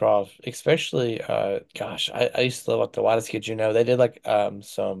improv, especially gosh, I used to love like the Wildest Kids You Know. They did like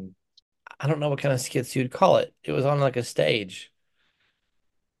some I don't know what kind of skits you'd call it. It was on like a stage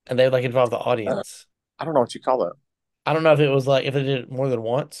and they would like involve the Uh, audience. I don't know what you call that. I don't know if it was like if they did it more than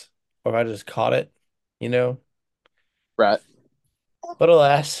once or if I just caught it, you know. Right. But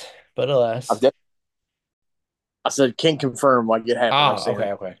alas, but I've alas. de- I said can confirm like it happened. I've Ah, seen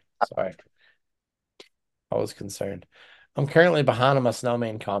it. okay. Sorry. I was concerned. I'm currently behind on my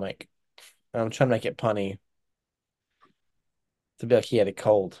snowman comic. I'm trying to make it punny to be like he had a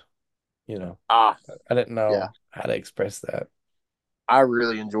cold, you know. Ah, I didn't yeah. know how to express that. I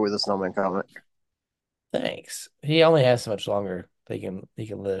really enjoy the Snowman comic. Thanks. He only has so much longer he can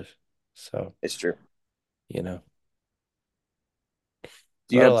live. So, It's true. you know.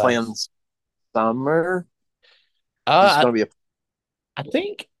 Do you But have alas. plans summer? Is this Uh going to be a I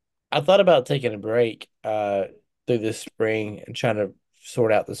think I thought about taking a break through this spring and trying to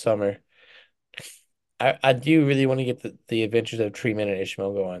sort out the summer. I do really want to get the Adventures of Treatment and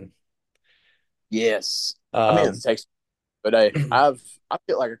Ishmael going. yes? I mean, Um it's text, but hey, I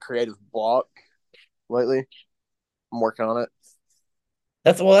feel like a creative block lately. I'm working on it.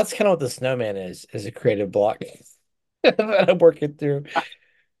 that's kind of what the snowman is a creative block that I'm working through.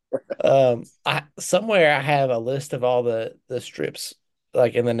 I somewhere I have a list of all the strips,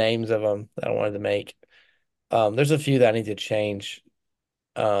 like in the names of them that I wanted to make. There's a few that I need to change.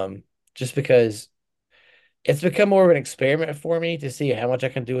 Um, just because it's become more of an experiment for me to see how much I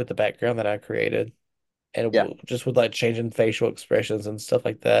can do with the background that I created, and Yeah, just with like changing facial expressions and stuff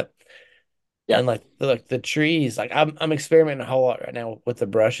like that. yeah, And like the trees, like I'm experimenting a whole lot right now with the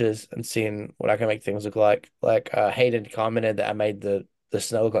brushes and seeing what I can make things look like. Like Hayden commented that I made the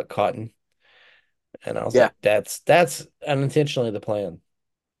snow look like cotton. And I was yeah. like, that's unintentionally the plan.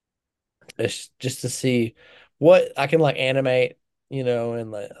 It's just to see what I can like animate,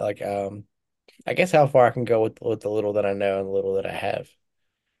 and I guess how far I can go with the little that I know and the little that I have.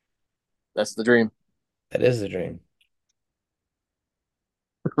 That's the dream. That is the dream.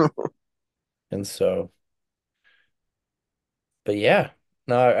 And so, but yeah,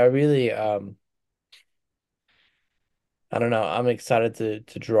 no, I really I don't know. I'm excited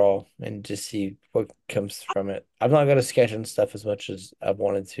to draw and just see what comes from it. I'm not gonna sketch and stuff as much as I've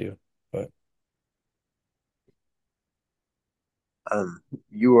wanted to, but Um,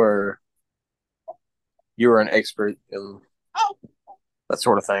 you are you are an expert in that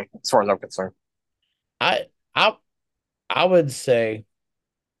sort of thing, as far as I'm concerned. I I I would say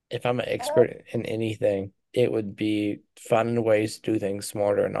if I'm an expert in anything, it would be finding ways to do things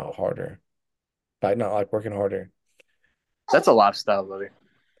smarter and not harder. Like not like working harder. That's a lifestyle, buddy.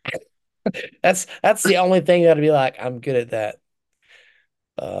 That's the only thing that'd be like, I'm good at that.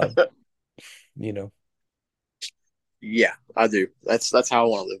 Um, you know. Yeah, I do. That's how I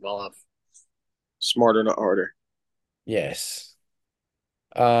want to live my life. Smarter, not harder. Yes.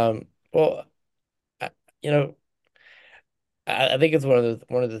 Well, I, you know, I think it's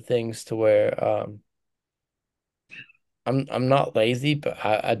one of the things to where I'm not lazy, but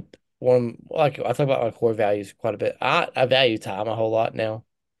I one like I talk about my core values quite a bit. I value time a whole lot now.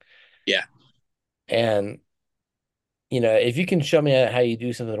 Yeah, And if you can show me how you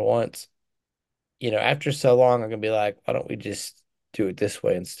do something once, after so long, I'm gonna be like, why don't we just do it this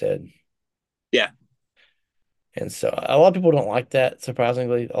way instead? yeah. And so a lot of people don't like that,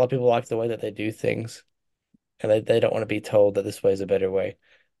 surprisingly. A lot of people like the way that they do things, and they don't want to be told that this way is a better way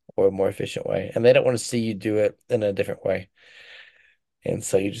or a more efficient way. And they don't want to see you do it in a different way. And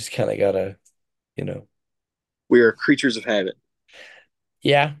so you just kind of gotta, you know, We are creatures of habit.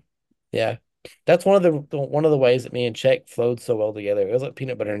 yeah, yeah. That's one of the ways that me and Czech flowed so well together. It was like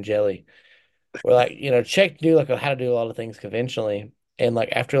peanut butter and jelly. Where like, Czech knew like how to do a lot of things conventionally. And like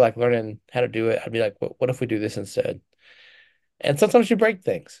after like learning how to do it, I'd be like, what if we do this instead? And sometimes you break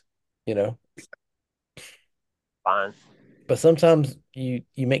things, you know, Fine. but sometimes you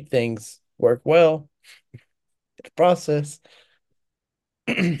make things work well. It's a process.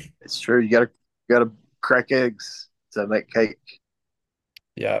 It's true. You gotta crack eggs to make cake.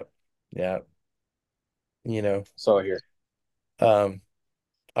 Yeah. Yeah. You know, So I hear. um,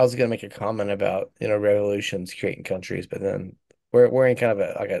 I was gonna make a comment about, revolutions creating countries, but then we're in kind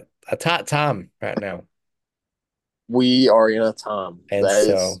of a tight time right now. We are in a time And that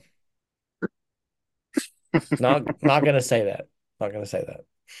so is. not gonna say that. Not gonna say that.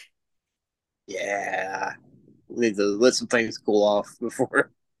 Yeah. We need to let some things cool off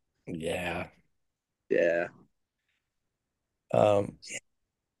before. Yeah. Yeah. Um,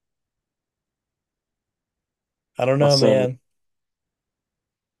 I don't My know, son, man.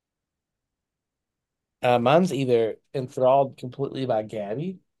 Mine's either enthralled completely by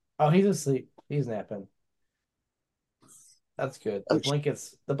Gabby. Oh, he's asleep. He's napping. That's good.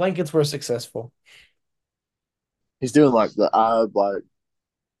 The blankets were successful. he's doing like the eye, like,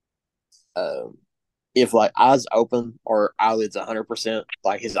 um, if like eyes open or eyelids 100%,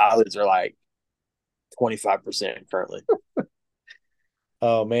 like his eyelids are like 25% currently.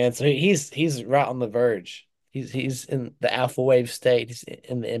 Oh man, so he's right on the verge. He's in the alpha wave state. He's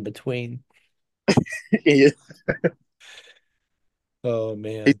in the in between. Yeah. Oh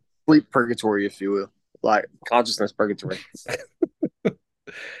It's man. sleep purgatory, if you will, like consciousness purgatory.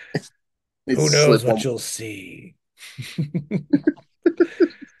 Needs Who to knows slip what one. you'll see?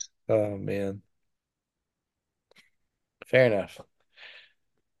 Oh man. Fair enough.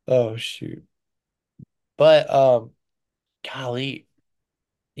 Oh shoot. But golly,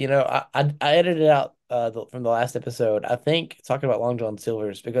 I edited out from the last episode. I think talking about Long John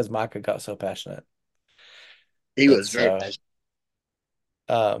Silver's because Micah got so passionate. He And was very so passionate.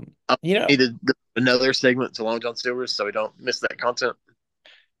 um I you know, needed another segment to Long John Silver's so we don't miss that content.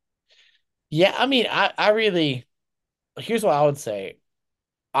 yeah, I mean I really here's what I would say.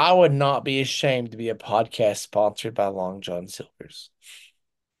 I would not be ashamed to be a podcast sponsored by Long John Silver's.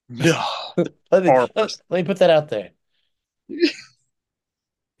 No, Let me far let, worse. let me put that out there.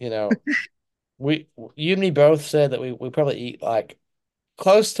 You know, we you and me both said that we probably eat like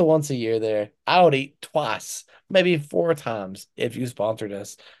close to once a year there. I would eat twice, maybe four times if you sponsored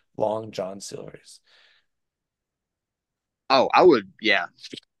us, Long John Silver's. Oh, I would, yeah.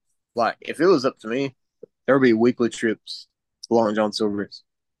 Like if it was up to me, there would be weekly trips to Long John Silver's.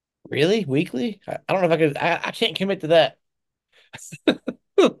 Really? Weekly? I don't know if I could. I can't commit to that.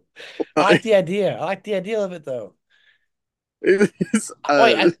 I like the idea. I like the idea of it though. It's,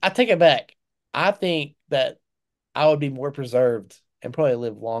 Wait, I take it back. I think that I would be more preserved and probably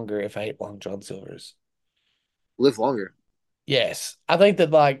live longer if I ate Long John Silver's. live longer. Yes, I think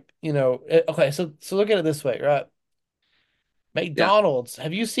that okay, so look at it this way, right? Yeah. McDonald's.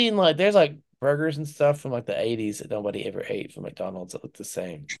 Have you seen like there's like burgers and stuff from like the 80s that nobody ever ate from McDonald's that look the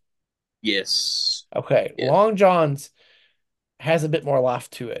same. Yes. Okay, Yeah. Long John's has a bit more life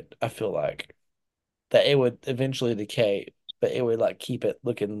to it, I feel like. That it would eventually decay, but it would like keep it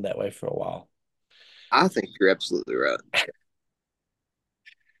looking that way for a while. I think you're absolutely right.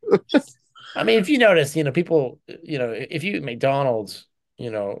 I mean, if you notice, people, if you eat McDonald's,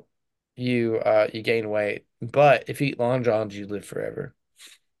 you know, you gain weight, but if you eat Long John's, you live forever.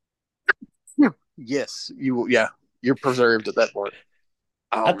 Yes, you will. Yeah, you're preserved at that point.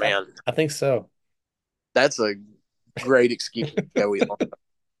 Oh I I, man, I think so. that's a great excuse to go eat lunch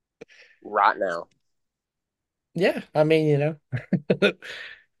right now. Yeah, I mean,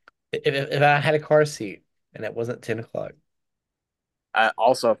 if I had a car seat and it wasn't 10 o'clock.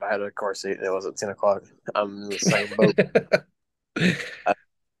 Also, if I had a car seat and it was at 10 o'clock, I'm in the same boat. Uh,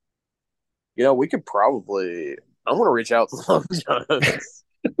 we could probably. I'm gonna reach out to Long John's.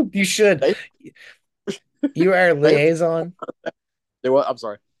 You should. They, You are a they, liaison. they what? I'm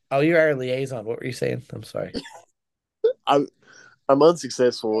sorry. Oh, you are a liaison. What were you saying? I'm sorry. I'm I'm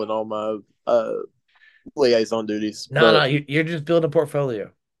unsuccessful in all my liaison duties, No, no, but you're just building a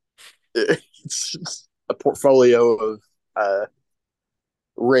portfolio. it's just a portfolio of uh,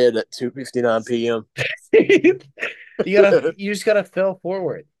 red at 2:59 p.m. You just gotta fail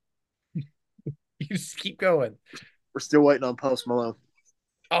forward. You just keep going. We're still waiting on Post Malone.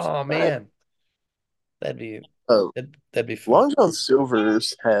 Oh man, that'd be Oh, that'd be fun. Long John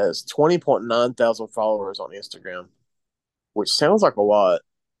Silver's has 20.9 thousand followers on Instagram, which sounds like a lot,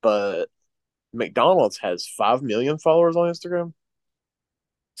 but McDonald's has 5 million followers on Instagram.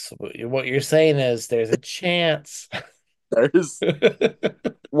 So what you're saying is there's a chance. There's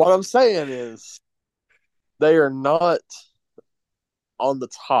what I'm saying is they are not on the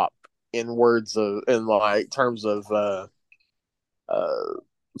top in words of in like terms of uh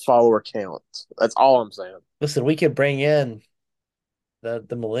follower count. That's all I'm saying. Listen, we could bring in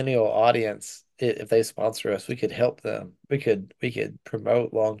the millennial audience if they sponsor us. We could help them. We could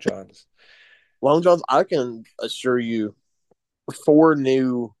promote Long Johns. Long John's, I can assure you, four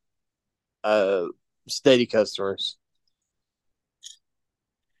new uh steady customers.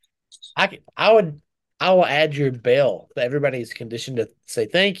 I will add your bell that everybody's conditioned to say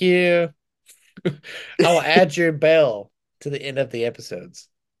thank you. I will add your bell to the end of the episodes.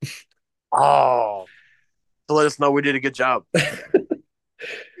 Oh, to let us know we did a good job.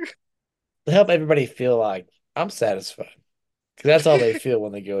 To help everybody feel like I'm satisfied. Because that's all they feel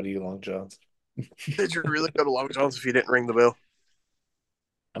when they go to you, Long Johns. Did you really go to Long John's if you didn't ring the bell?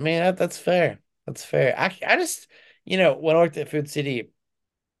 I mean, that's fair. That's fair. I just, when I worked at Food City,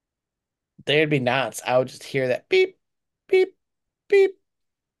 there'd be nights I would just hear that beep, beep, beep.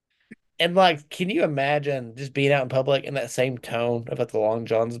 And like, can you imagine just being out in public in that same tone of the Long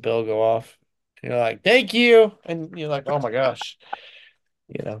John's bell go off? And you're like, thank you. And you're like, oh my gosh,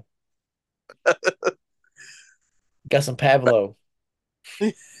 you know, got some Pavlo.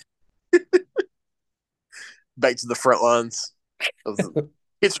 Back to the front lines of the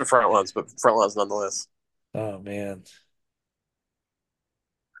it's the front lines, but front lines nonetheless. Oh man.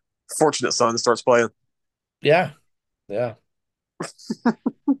 Fortunate Son starts playing. Yeah. Yeah.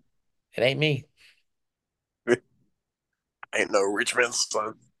 It ain't me. Ain't no rich man's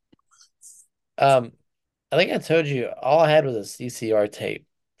son. Um, I think I told you all I had was a CCR tape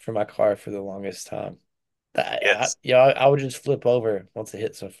for my car for the longest time. Yes. I would just flip over once it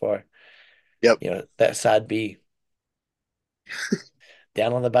hit so far. Yep. That side B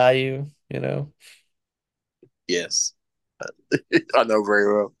down on the bayou, Yes. I know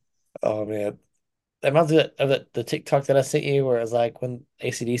very well. Oh man. That reminds me of the TikTok that I sent you where it was like when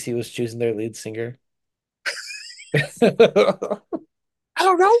AC/DC was choosing their lead singer. I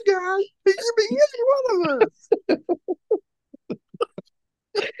don't know, guys. He could be any one of us.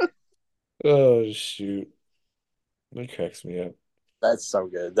 Oh shoot. That cracks me up. That's so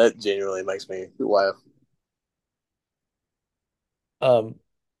good. That genuinely makes me laugh. Um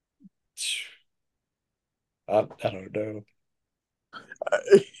I don't know.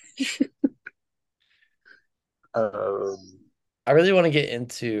 um, I really want to get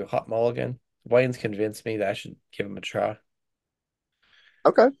into Hot Mulligan. Wayne's convinced me that I should give him a try.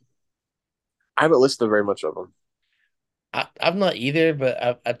 okay. I haven't listened to very much of them. I'm not either,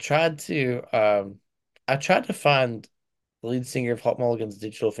 but I tried to find the lead singer of Hot Mulligan's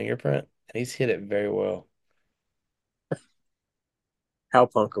digital fingerprint, and he's hit it very well. How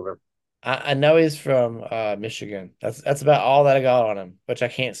punk of him. I know he's from Michigan. That's about all that I got on him, which I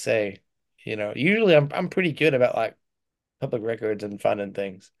can't say. Usually I'm pretty good about like public records and finding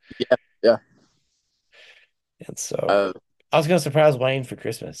things. Yeah. Yeah. And so Uh, I was gonna surprise Wayne for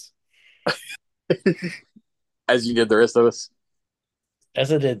Christmas, as you did the rest of us.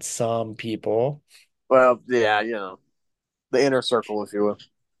 as I did some people, Well, yeah, the inner circle, if you will.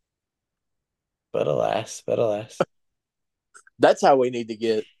 but alas. That's how we need to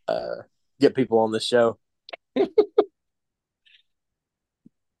get people on this show.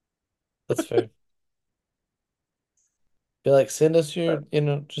 That's fair. Be like, send us your,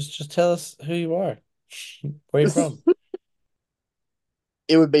 just tell us who you are. Where you from?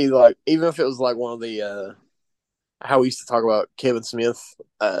 It would be like even if it was like one of the how we used to talk about Kevin Smith,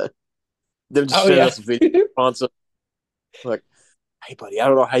 them just Oh sending yeah. us a video response of, like, hey buddy, I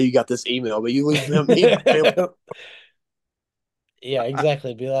don't know how you got this email, but you leave me my family. Yeah,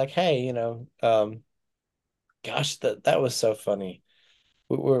 exactly. Be like, hey, gosh, that was so funny.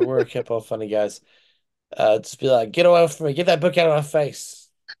 We're a couple of funny guys. Just be like, get away from me, get that book out of my face.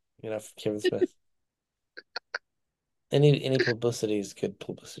 For Kevin Smith. Any publicity is good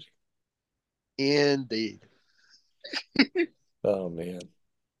publicity. Indeed. Oh man.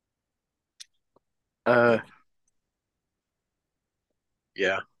 Uh Yeah.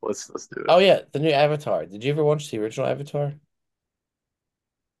 yeah, let's do it. Oh yeah, the new Avatar. Did you ever watch the original Avatar?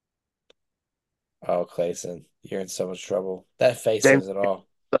 Oh, Clayson, you're in so much trouble. That face James. says it all.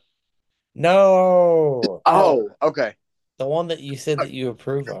 No. Oh, okay. The one that you said that you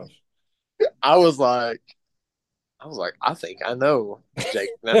approve of. I was like, I think I know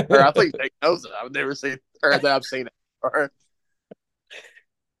Jake, or I think Jake knows it. I've never seen, or that I've seen it. Or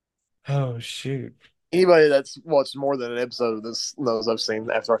Oh shoot. anybody that's watched more than an episode of this knows I've seen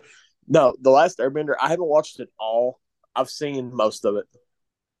Avatar. No, the Last Airbender. I haven't watched it all. I've seen most of it.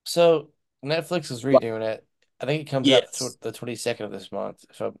 So Netflix is But redoing it. I think it comes out yes, the 22nd of this month,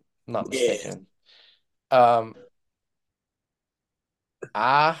 if I'm not yes, mistaken. Um,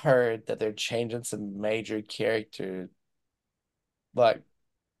 I heard that they're changing some major character like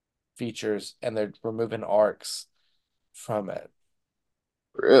features and they're removing arcs from it.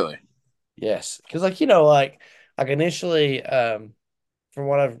 really, Yes, because like initially, from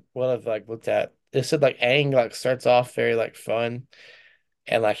what I've like looked at, it said like Aang like starts off very like fun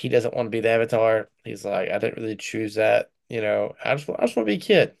and like he doesn't want to be the Avatar. He's like, I didn't really choose that. I just want to be a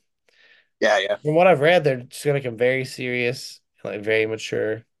kid. yeah, yeah. From what I've read, they're just gonna make him very serious, like very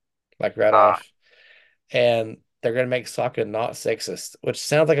mature, like right Ah, off. And they're gonna make Sokka not sexist, which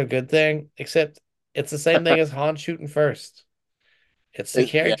sounds like a good thing, except it's the same thing as Han shooting first. It's the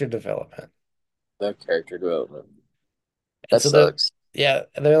yeah, character development. the character development And that so the sucks. yeah,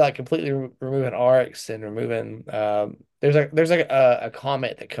 they're like completely removing arcs and removing there's like a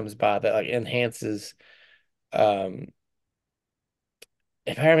comment that comes by that like enhances um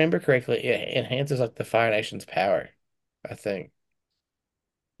if I remember correctly, it enhances like the Fire Nation's power, I think.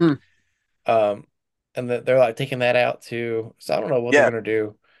 Hmm. Um, and they're like taking that out too. So I don't know what they're Yeah, gonna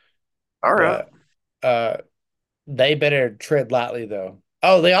do, all right. but uh, they better tread lightly though.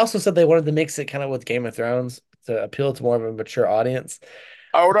 Oh, they also said they wanted to mix it kind of with Game of Thrones to appeal to more of a mature audience.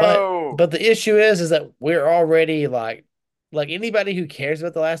 Oh But no! but the issue is that we're already like anybody who cares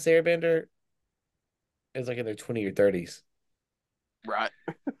about the Last Airbender is like in their 20 or 30s. Right.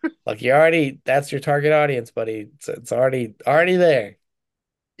 Like you already, that's your target audience, buddy. It's already there.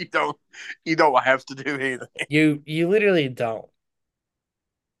 You don't you don't have to do anything. You literally don't.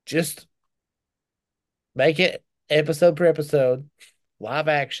 Just make it episode per episode, live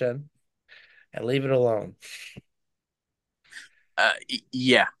action, and leave it alone.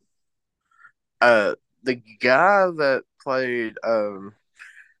 Yeah. The guy that played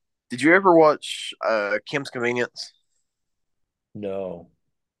did you ever watch Kim's Convenience? No.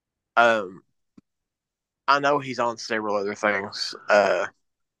 Um I know he's on several other things.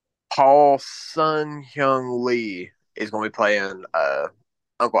 Paul Sun Hyung Lee is going to be playing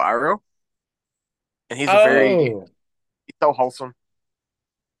Uncle Iroh, and Oh, he's so wholesome.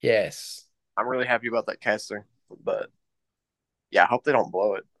 yes. I'm really happy about that casting, but yeah, I hope they don't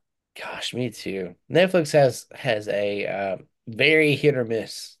blow it. Gosh, me too. Netflix has a very hit or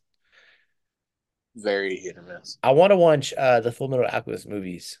miss. Very hit or miss. I want to watch the Full Metal Alchemist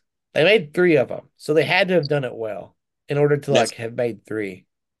movies. They made three of them, so they had to have done it well in order to Net- like have made three.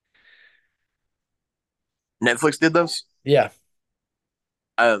 Netflix did those. Yeah.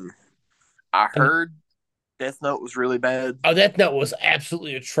 Um, I And heard Death Note was really bad. oh, Death Note was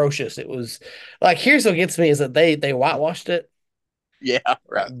absolutely atrocious. It was like here's what gets me is that they whitewashed it Yeah, like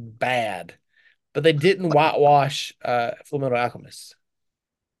right. bad, but they didn't whitewash Full Metal Alchemist.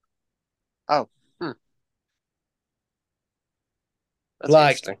 Oh, hmm, that's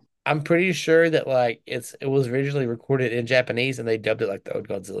Like interesting. I'm pretty sure that like it was originally recorded in Japanese and they dubbed it like the old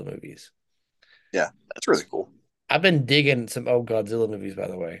Godzilla movies. Yeah, that's really cool. I've been digging some old Godzilla movies, by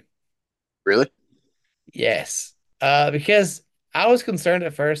the way. Really? Yes. Because I was concerned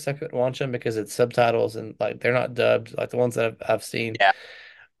at first I couldn't watch them because it's subtitles and like they're not dubbed like the ones that I've seen. Yeah,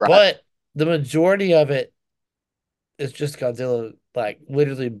 right. But the majority of it is just Godzilla like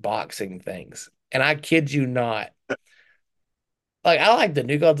literally boxing things. And I kid you not. Like I like the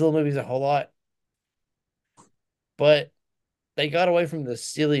new Godzilla movies a whole lot, but they got away from the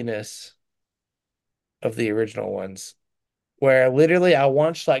silliness of the original ones where literally I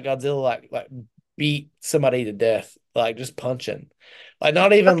watched like Godzilla like beat somebody to death, like just punching. Like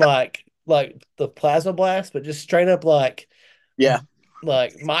not even like the plasma blast, but just straight up Yeah,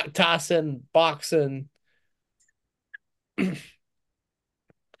 like Mike Tyson boxing.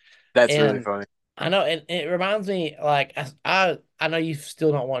 that's really And funny. I know, and it reminds me like I know you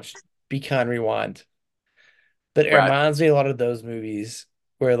still don't watch Be Kind Rewind, but it Right. reminds me a lot of those movies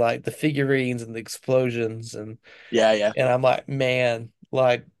where like the figurines and the explosions Yeah, yeah, and I'm like, man,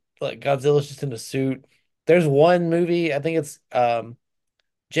 like Godzilla's just in a suit. There's one movie, I think it's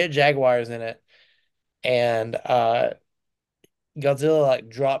Jet Jaguar's in it, and Godzilla like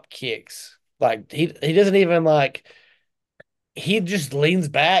drop kicks. Like he doesn't even like he just leans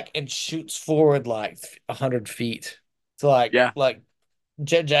back and shoots forward like 100 feet. So yeah. like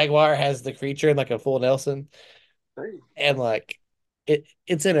Jet Jaguar has the creature in like a full Nelson, and like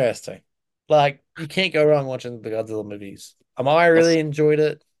it's interesting. Like you can't go wrong watching the Godzilla movies. I That's really enjoyed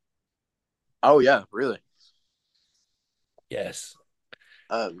it. oh yeah, really. Yes.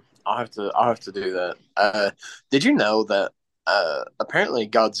 I'll have to do that. Did you know that apparently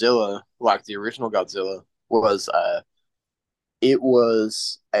Godzilla, like the original Godzilla, was it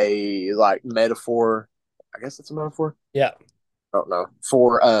was a like metaphor. I guess it's a metaphor. Yeah. I don't know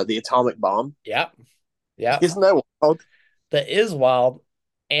for the atomic bomb. Yep. Yep. Isn't that wild? That is wild.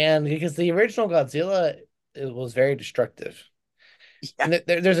 And because the original Godzilla it was very destructive. Yeah, And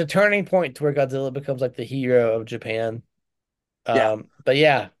there's a turning point to where Godzilla becomes like the hero of Japan. yeah, But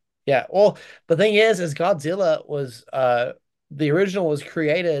yeah. Yeah. Well, the thing is Godzilla was the original was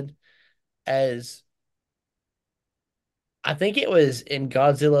created as I think it was in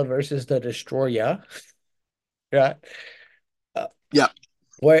Godzilla versus the Destroyer, right? Uh, yeah,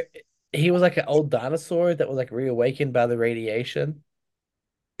 where he was like an old dinosaur that was like reawakened by the radiation,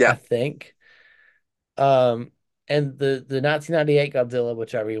 I yeah, think. And the 1998 Godzilla,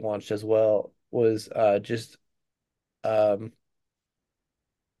 which I rewatched as well, was just um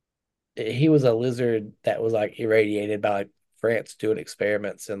he was a lizard that was like irradiated by like France doing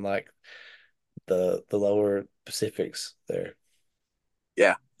experiments in like the lower Pacifics there.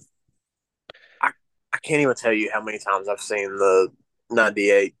 yeah. I I can't even tell you how many times I've seen the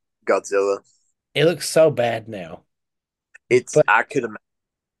 '98 Godzilla. It looks so bad now, It's but I could imagine.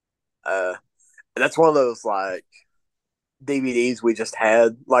 Uh, that's one of those like DVDs we just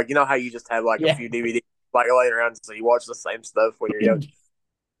had. Like you know how you just have like a yeah. few DVDs like laying around, so you watch the same stuff when you're young.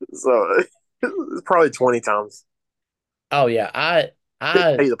 So it's probably 20 times. Oh yeah, Couldn't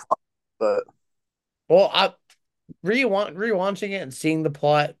I tell you the plot, but well I rewatching it and seeing the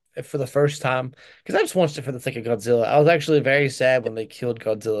plot. for the first time because I just watched it for the sake of Godzilla. I was actually very sad when they killed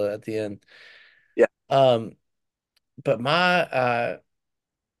Godzilla at the end. Yeah, Um, but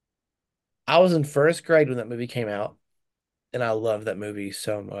I was in first grade when that movie came out, and I loved that movie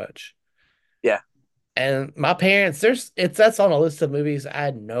so much. yeah. And my parents, that's on a list of movies I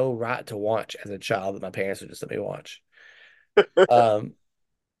had no right to watch as a child that my parents would just let me watch. Um,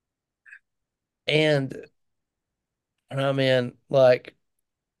 and I don't know, man, like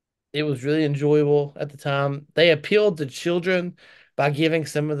it was really enjoyable at the time. They appealed to children by giving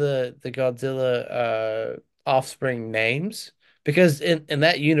some of the Godzilla offspring names because in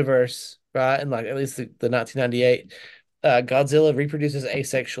that universe, right, and like at least the 1998, Godzilla reproduces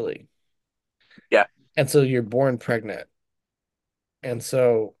asexually, Yeah, and so you're born pregnant, and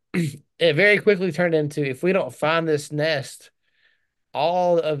so it very quickly turned into if we don't find this nest,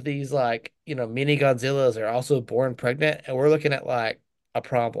 all of these like mini Godzillas are also born pregnant, and we're looking at like a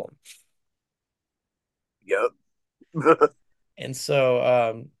problem. yep. And so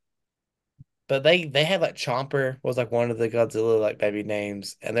but they had like Chomper was like one of the Godzilla like baby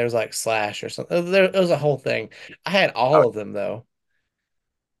names, and there's like Slash or something. There it was a whole thing. I had Oh, all of them though,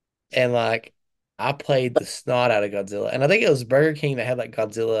 and like I played the snot out of Godzilla, and I think it was Burger King that had like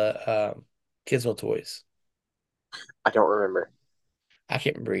Godzilla Kids Meal toys. I don't remember. I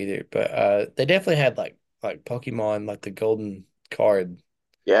can't remember either, but they definitely had like Pokemon, like the golden card.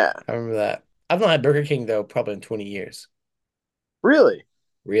 Yeah, I remember that. I've not had Burger King though, probably in 20 years. really.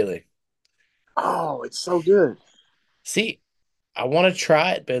 Really. Oh, it's so good. See, I want to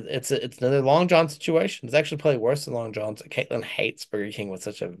try it, but it's another Long John situation. It's actually probably worse than Long John's. Caitlin hates Burger King with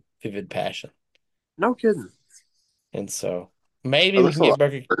such a vivid passion, No kidding. and so It maybe we looks can a get lot.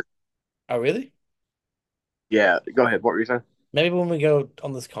 Burger. Oh, really? Yeah, go ahead. What were you saying? Maybe when we go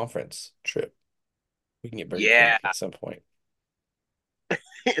on this conference trip, we can get Burger King Yeah, at some point.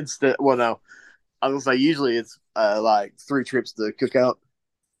 instead. Well, no, I was gonna say usually it's like 3 trips to Cookout.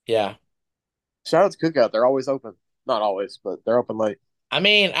 Yeah, Shout out to Cookout. They're always open. Not always, but they're open late. I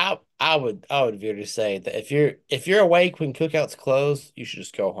mean, I would veer to say that if you're awake when cookouts close, you should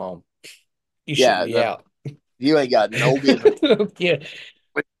just go home. You shouldn't Yeah, be no, out. you ain't got no business Yeah.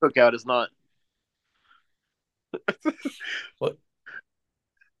 with Cookout. Is not. Well,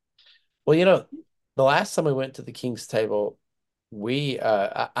 well, the last time we went to the King's Table, we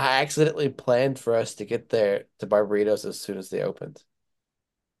I accidentally planned for us to get there to Barbaritos as soon as they opened,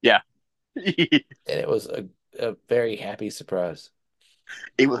 Yeah, and it was a very happy surprise.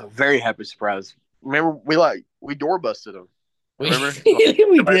 it was a very happy surprise. Remember, we door busted them. We Remember, we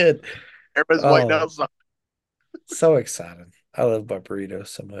everybody, did. everybody's waiting Oh, outside. so excited! I love Barbaritos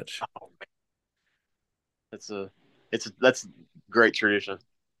so much. Oh man, that's a great tradition.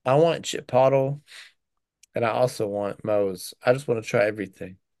 I want Chipotle, and I also want Moe's. I just want to try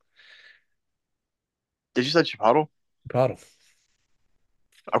everything. Did you say Chipotle? Chipotle.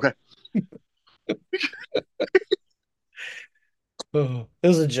 Okay. Oh, it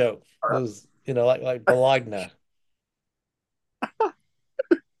was a joke. It was like Bologna.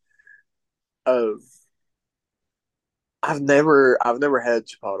 Uh, I've never had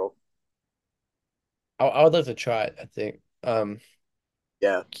Chipotle. I would love to try it. I think.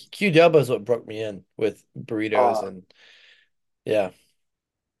 Yeah. Q-Dubba is what broke me in with burritos, Oh, and yeah,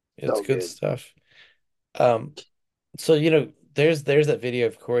 it's so good good. stuff. Um, so there's that video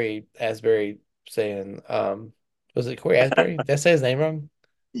of Corey Asbury saying, was it Corey Asbury? Did I say his name wrong?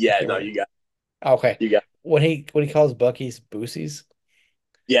 I Yeah. can't No, remember. you got Okay, you got. when he calls Bucky's Boosies,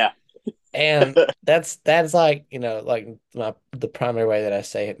 Yeah. and that's like like the primary way that I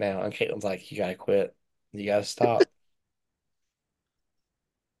say it now. And Caitlin's like, you gotta quit, you gotta stop,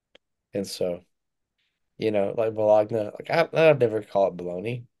 and so. Like Bologna. Like I'd never call it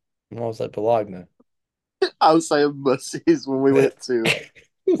bologna. I'm always like Bologna. I was saying buses when we went to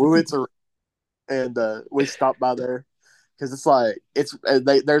and we stopped by there because it's like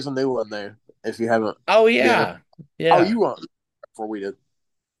there's a new one there if you haven't Oh been. yeah. Oh, Yeah. you went before we did.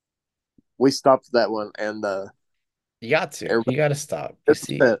 We stopped at that one and You got to. You everybody got to stop. You was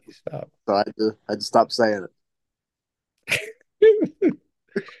see, upset, you stop. so I had to stop saying it.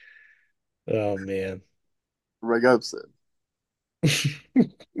 Oh man. Everybody got upset.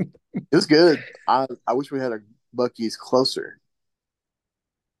 It was good. I wish we had a Bucky's closer.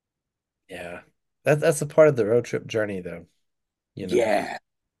 Yeah. That's a part of the road trip journey though, you know. Yeah,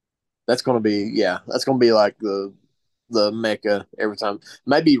 that's gonna be like the mecca every time.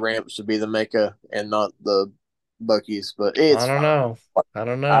 Maybe Ramp should be the mecca and not the Bucky's, but I it's don't fine. know. I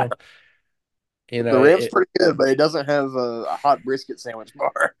don't I, know. the Ramp's pretty good, but it doesn't have a hot brisket sandwich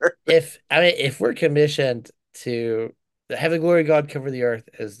bar. If I mean if we're commissioned to have the glory of God cover the earth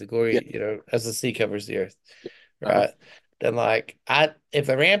as the Yeah, glory, as the sea covers the earth, uh, right? Then like if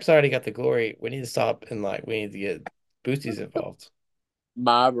the ramp's already got the glory, we need to stop and like we need to get boosties involved.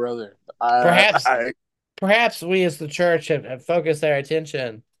 my brother. Perhaps I perhaps we as the church have focused our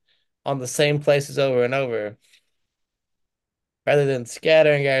attention on the same places over and over rather than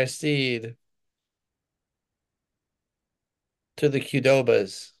scattering our seed to the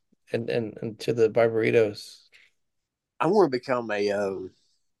Qdobas and to the Barbaritos. I want to become a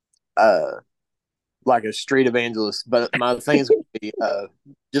uh like a street evangelist, but my thing is going to be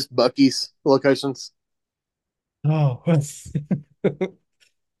just Bucky's locations. Oh.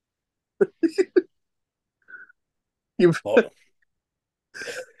 You Oh,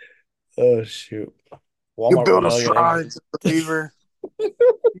 oh shoot. you Walmart would build a know your name. shrine to the beaver.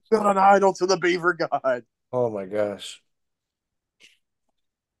 You build an idol to the beaver god. Oh my gosh.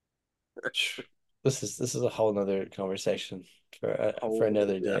 This is a whole nother conversation for Oh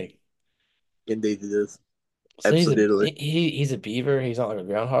another yeah, day. indeed it is. So Absolutely. he's a beaver. He's not like a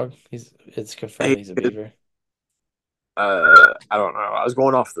groundhog. It's confirmed Hey, he's a beaver. I don't know. I was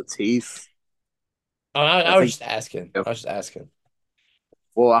going off the teeth. Oh, I, I I was think. just asking. I was just asking.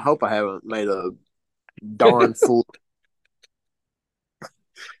 Well, I hope I haven't made a darn fool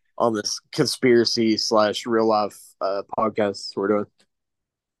on this conspiracy slash real life podcast we're doing.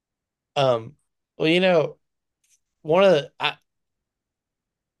 Um, well, one of the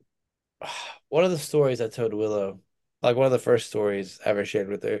one of the stories I told Willow, like one of the first stories I ever shared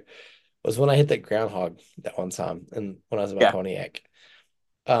with her, was when I hit that groundhog that one time, and when I was in my Yeah. Pontiac.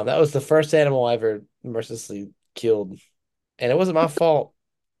 That was the first animal I ever mercilessly killed, and it wasn't my fault.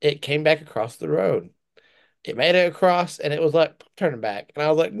 It came back across the road. It made it across, and it was like turning back, and I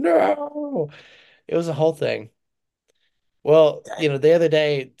was like, no! It was a whole thing. Well, the other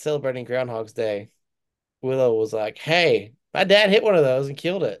day, celebrating Groundhog's Day, Willow was like, "Hey, my dad hit one of those and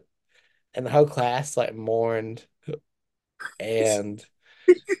killed it," and the whole class like mourned, and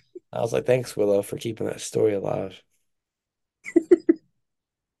I was like, "Thanks, Willow, for keeping that story alive."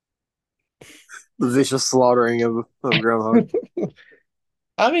 The vicious slaughtering of groundhog.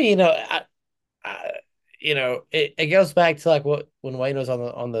 I mean, I it goes back to like what when Wayne was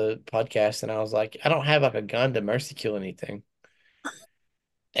on the podcast, and I was like, I don't have like a gun to mercy kill anything,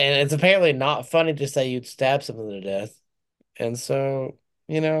 and it's apparently not funny to say you'd stab something to death, and so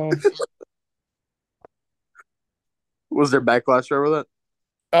you know, Was there backlash over that?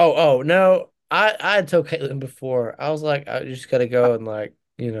 oh no, I had told Caitlin before, I was like, I just gotta go and like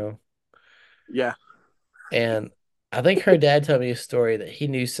Yeah. and I think her dad told me a story that he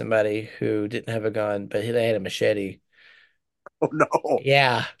knew somebody who didn't have a gun, but they had a machete. Oh no.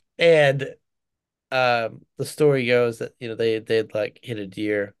 Yeah, and the story goes that they'd like hit a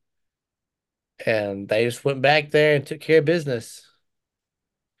deer and they just went back there and took care of business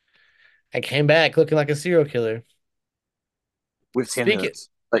and came back looking like a serial killer. With 10 Speaking, hits.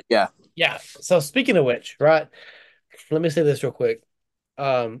 But yeah. yeah. So speaking of which, right? Let me say this real quick.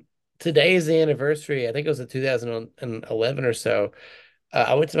 Um, Today is the anniversary. I think it was in 2011 or so.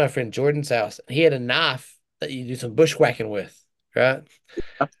 I went to my friend Jordan's house. He had a knife that you do some bushwhacking with, right?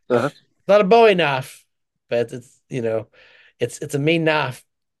 Uh-huh. Not a Bowie knife, but it's a mean knife.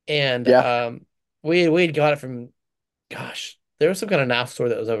 And Yeah. we'd got it from, gosh, there was some kind of knife store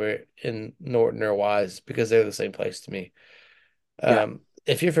that was over in Norton or Wise because they're the same place to me. Yeah.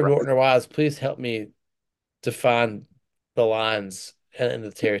 If you're from Right. Norton or Wise, please help me define the lines and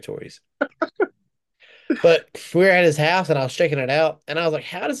the territories. But we were at his house and I was checking it out and I was like,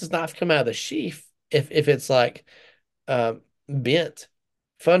 how does this knife come out of the sheath if it's like bent?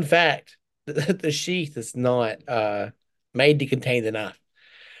 Fun fact, the sheath is not made to contain the knife.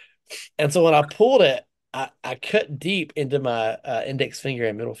 And so when I pulled it, I cut deep into my index finger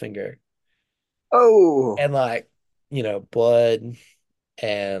and middle finger Oh. and like, blood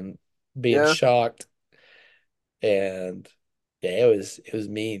and being Yeah. shocked and yeah, it was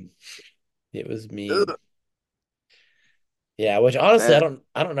mean. It was mean. Ugh, Yeah, which honestly man.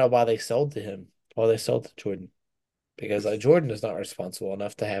 I don't know why they sold to him, why they sold to Jordan. Because like Jordan is not responsible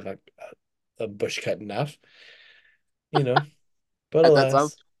enough to have a bush cutting knife, you know. But At that time,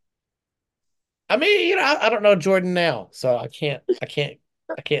 alas. I mean, I don't know Jordan now, so I can't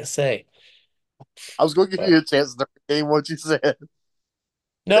say. I was going to give But you a chance to redeem what you said.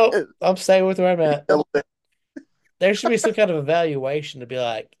 nope, I'm staying with where I'm at. There should be some kind of evaluation to be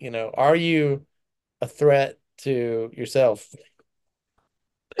like, are you a threat to yourself?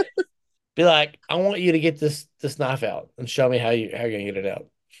 Be like, I want you to get this knife out and show me how you're gonna get it out.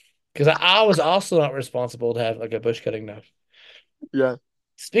 Because I was also not responsible to have like a bush cutting knife. Yeah.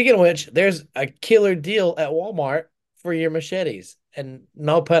 Speaking of which, there's a killer deal at Walmart for your machetes, and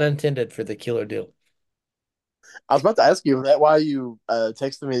no pun intended for the killer deal. I was about to ask you that why you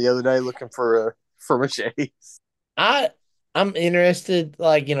texted me the other day looking for machetes. I I'm interested.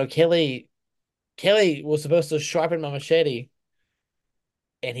 Like Kelly was supposed to sharpen my machete,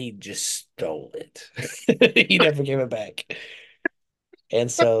 and he just stole it. He never gave it back. And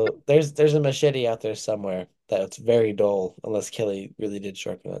so there's a machete out there somewhere that's very dull, unless Kelly really did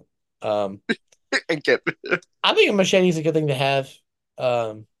sharpen it. And kept I think a machete is a good thing to have.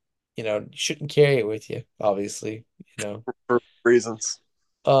 You shouldn't carry it with you, obviously, you know. for reasons.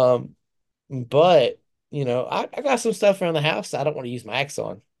 Um, but I got some stuff around the house I don't want to use my axe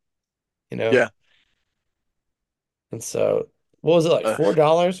on, you know. Yeah, And so what was it like uh,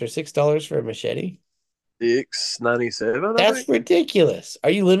 $4 or $6 for a machete? 697, I That's think. ridiculous. Are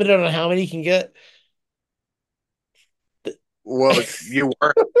you limited on how many you can get? Well, you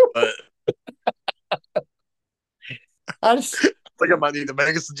were, but I just I think I might need to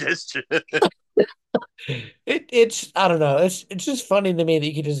make a suggestion. it's I don't know. It's just funny to me that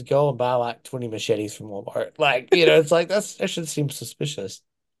you could just go and buy like 20 machetes from Walmart. Like, it's like that should seem suspicious.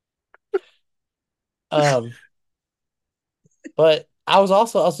 Um, but I was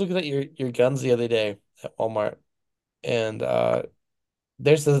looking at your guns the other day at Walmart, and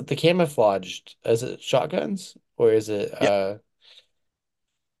there's the camouflaged. Is it shotguns or is it Yeah,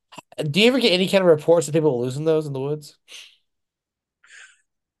 do you ever get any kind of reports of people losing those in the woods?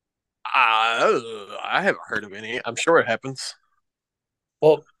 I haven't heard of any. I'm sure it happens.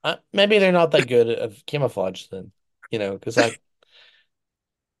 Well, maybe they're not that good of camouflage then, because I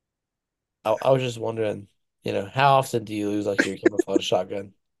was just wondering, how often do you lose like your camouflage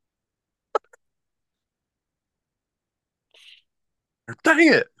shotgun?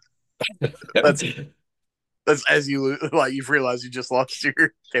 Dang it! That's that's as like you've realized you just lost your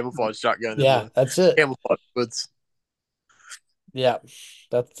camouflage shotgun in Yeah, the that's it. camouflage woods. Yeah,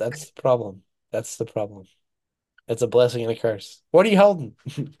 that's the problem. That's the problem. It's a blessing and a curse. What are you holding?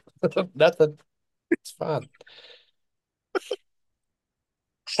 Nothing. It's fine.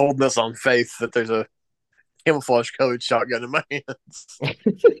 Holding us on faith that there's a camouflage colored shotgun in my hands.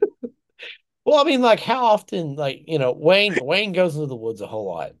 Well, I mean, like how often, like Wayne goes into the woods a whole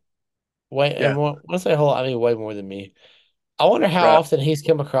lot. Wayne, and Yeah, when I say a whole lot, I mean way more than me. I wonder how right. often he's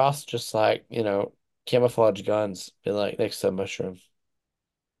come across just like camouflage guns, been like next to a mushroom.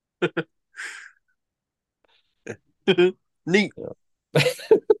 Neat. You know?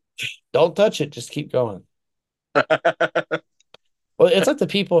 Don't touch it. Just keep going. Well, it's like the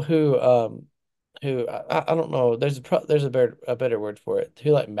people who I don't know. There's a better word for it.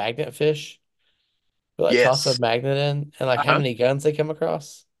 Who like magnet fish, who like toss a Yes. magnet in, and like how Uh-huh. many guns they come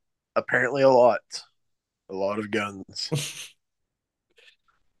across. Apparently a lot. A lot of guns.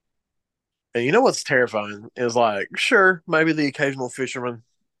 And you know what's terrifying is like, sure, maybe the occasional fisherman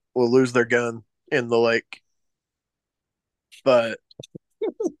will lose their gun in the lake, but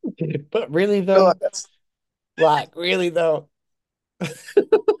But really I feel like though, that's like really though.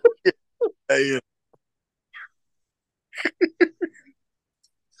 yeah,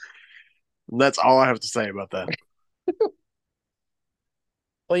 that's all I have to say about that.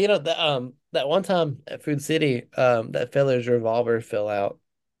 Well, that one time at Food City, that fella's revolver fell out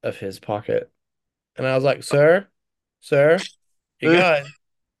of his pocket, and I was like, sir, your gun,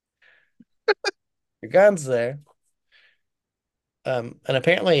 your gun's there. And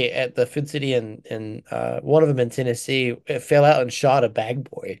apparently at the Food City in one of them in Tennessee, it fell out and shot a bag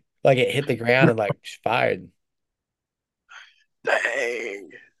boy. Like it hit the ground and like fired. Dang,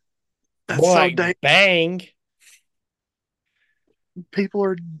 that's More so like dang. bang. People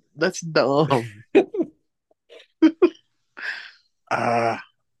are that's dumb. Uh,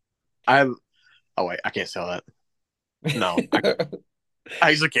 I oh wait, I can't sell that. No,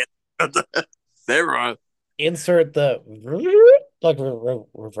 I actually can't. Never mind. Insert the like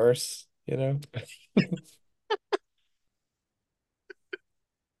reverse,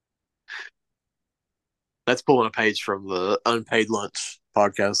 That's pulling a page from the Unpaid Lunch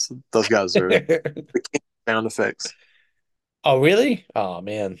podcast. Those guys are the king of sound effects. Oh, really? Oh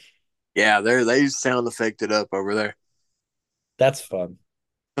man, Yeah, they sound effected up over there. that's fun.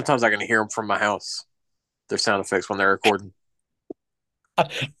 Sometimes I can hear them from my house. Their sound effects when they're recording.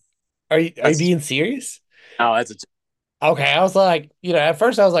 Are you That's being serious? oh, that's a Okay, I was like, at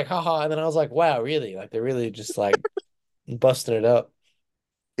first I was like, haha, and then I was like, wow, really? Like they're really just like busting it up.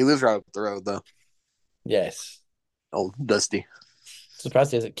 he lives right up the road though. Yes. Old Dusty.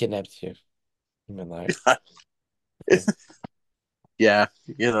 Surprised he hasn't kidnapped you. I mean, like, yeah.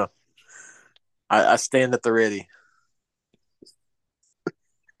 Yeah, I stand at the ready.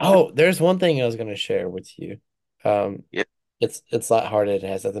 Oh, there's one thing I was gonna share with you. Um, Yeah. it's lighthearted. It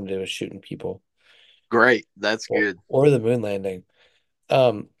has nothing to do with shooting people Great. That's good. or the moon landing.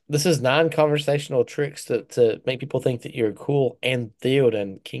 This is non-conversational tricks to make people think that you're cool and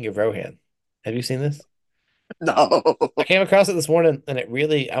Theoden, King of Rohan. Have you seen this? No. I came across it this morning and it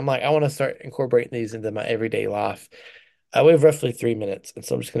really, I'm like, I want to start incorporating these into my everyday life. We have roughly 3 minutes, and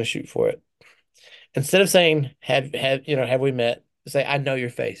so I'm just going to shoot for it. Instead of saying, have we met? Say, I know your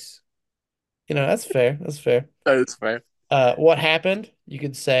face. That's fair. That's fair. That's fair. What happened? You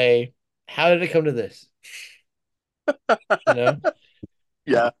could say, how did it come to this? You know?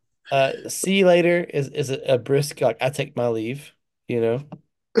 Yeah. See you later is a brisk, like, I take my leave, you know?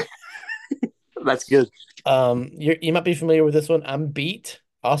 That's good. You might be familiar with this one. I'm beat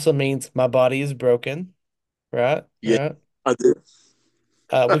also means my body is broken, right? Yeah. Right. I do.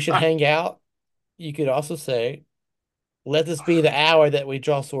 We should hang out. You could also say, let this be the hour that we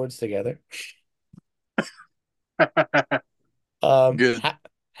draw swords together. Um, Good. how,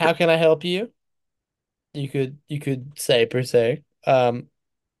 how can I help you? You could say per se.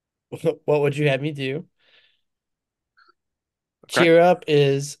 What would you have me do? Okay. Cheer up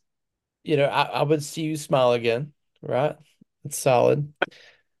is, I would see you smile again, right? It's solid.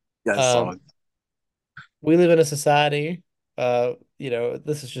 Yeah, that's Um, solid. we live in a society,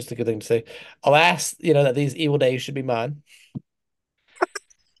 this is just a good thing to say. Alas, that these evil days should be mine.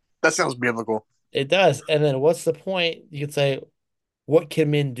 That sounds biblical. It does. And then what's the point? You could say, what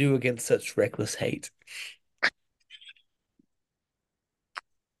can men do against such reckless hate?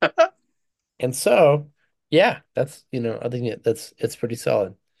 And so, yeah, I think that's it's pretty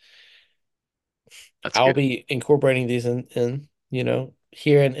solid. That's I'll good. be incorporating these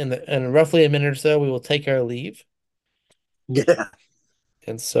here in roughly a minute or so, we will take our leave. Yeah.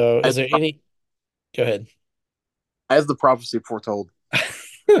 And so, is As, there any? Go ahead. as the prophecy foretold. That's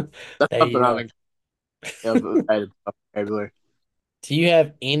There something you I go. have added to my vocabulary. Do you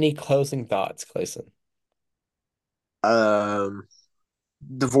have any closing thoughts, Clayson? Um,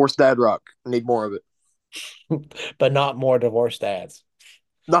 divorce dad rock. I need more of it. But not more divorced dads.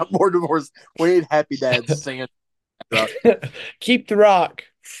 Not more divorce. We need happy dads singing dad rock. Keep the rock.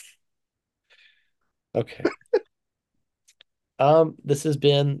 Okay. This has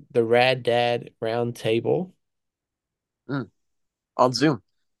been the Rad Dad Roundtable Mm, on Zoom.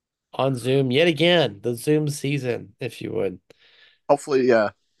 on Zoom yet again, the Zoom season, if you would. Hopefully, yeah.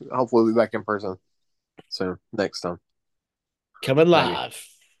 Hopefully, we'll be back in person soon. Next time, Coming maybe. live.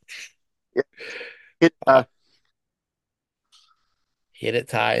 Yeah. Hit, Uh, hit it,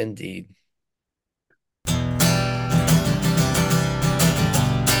 tie indeed.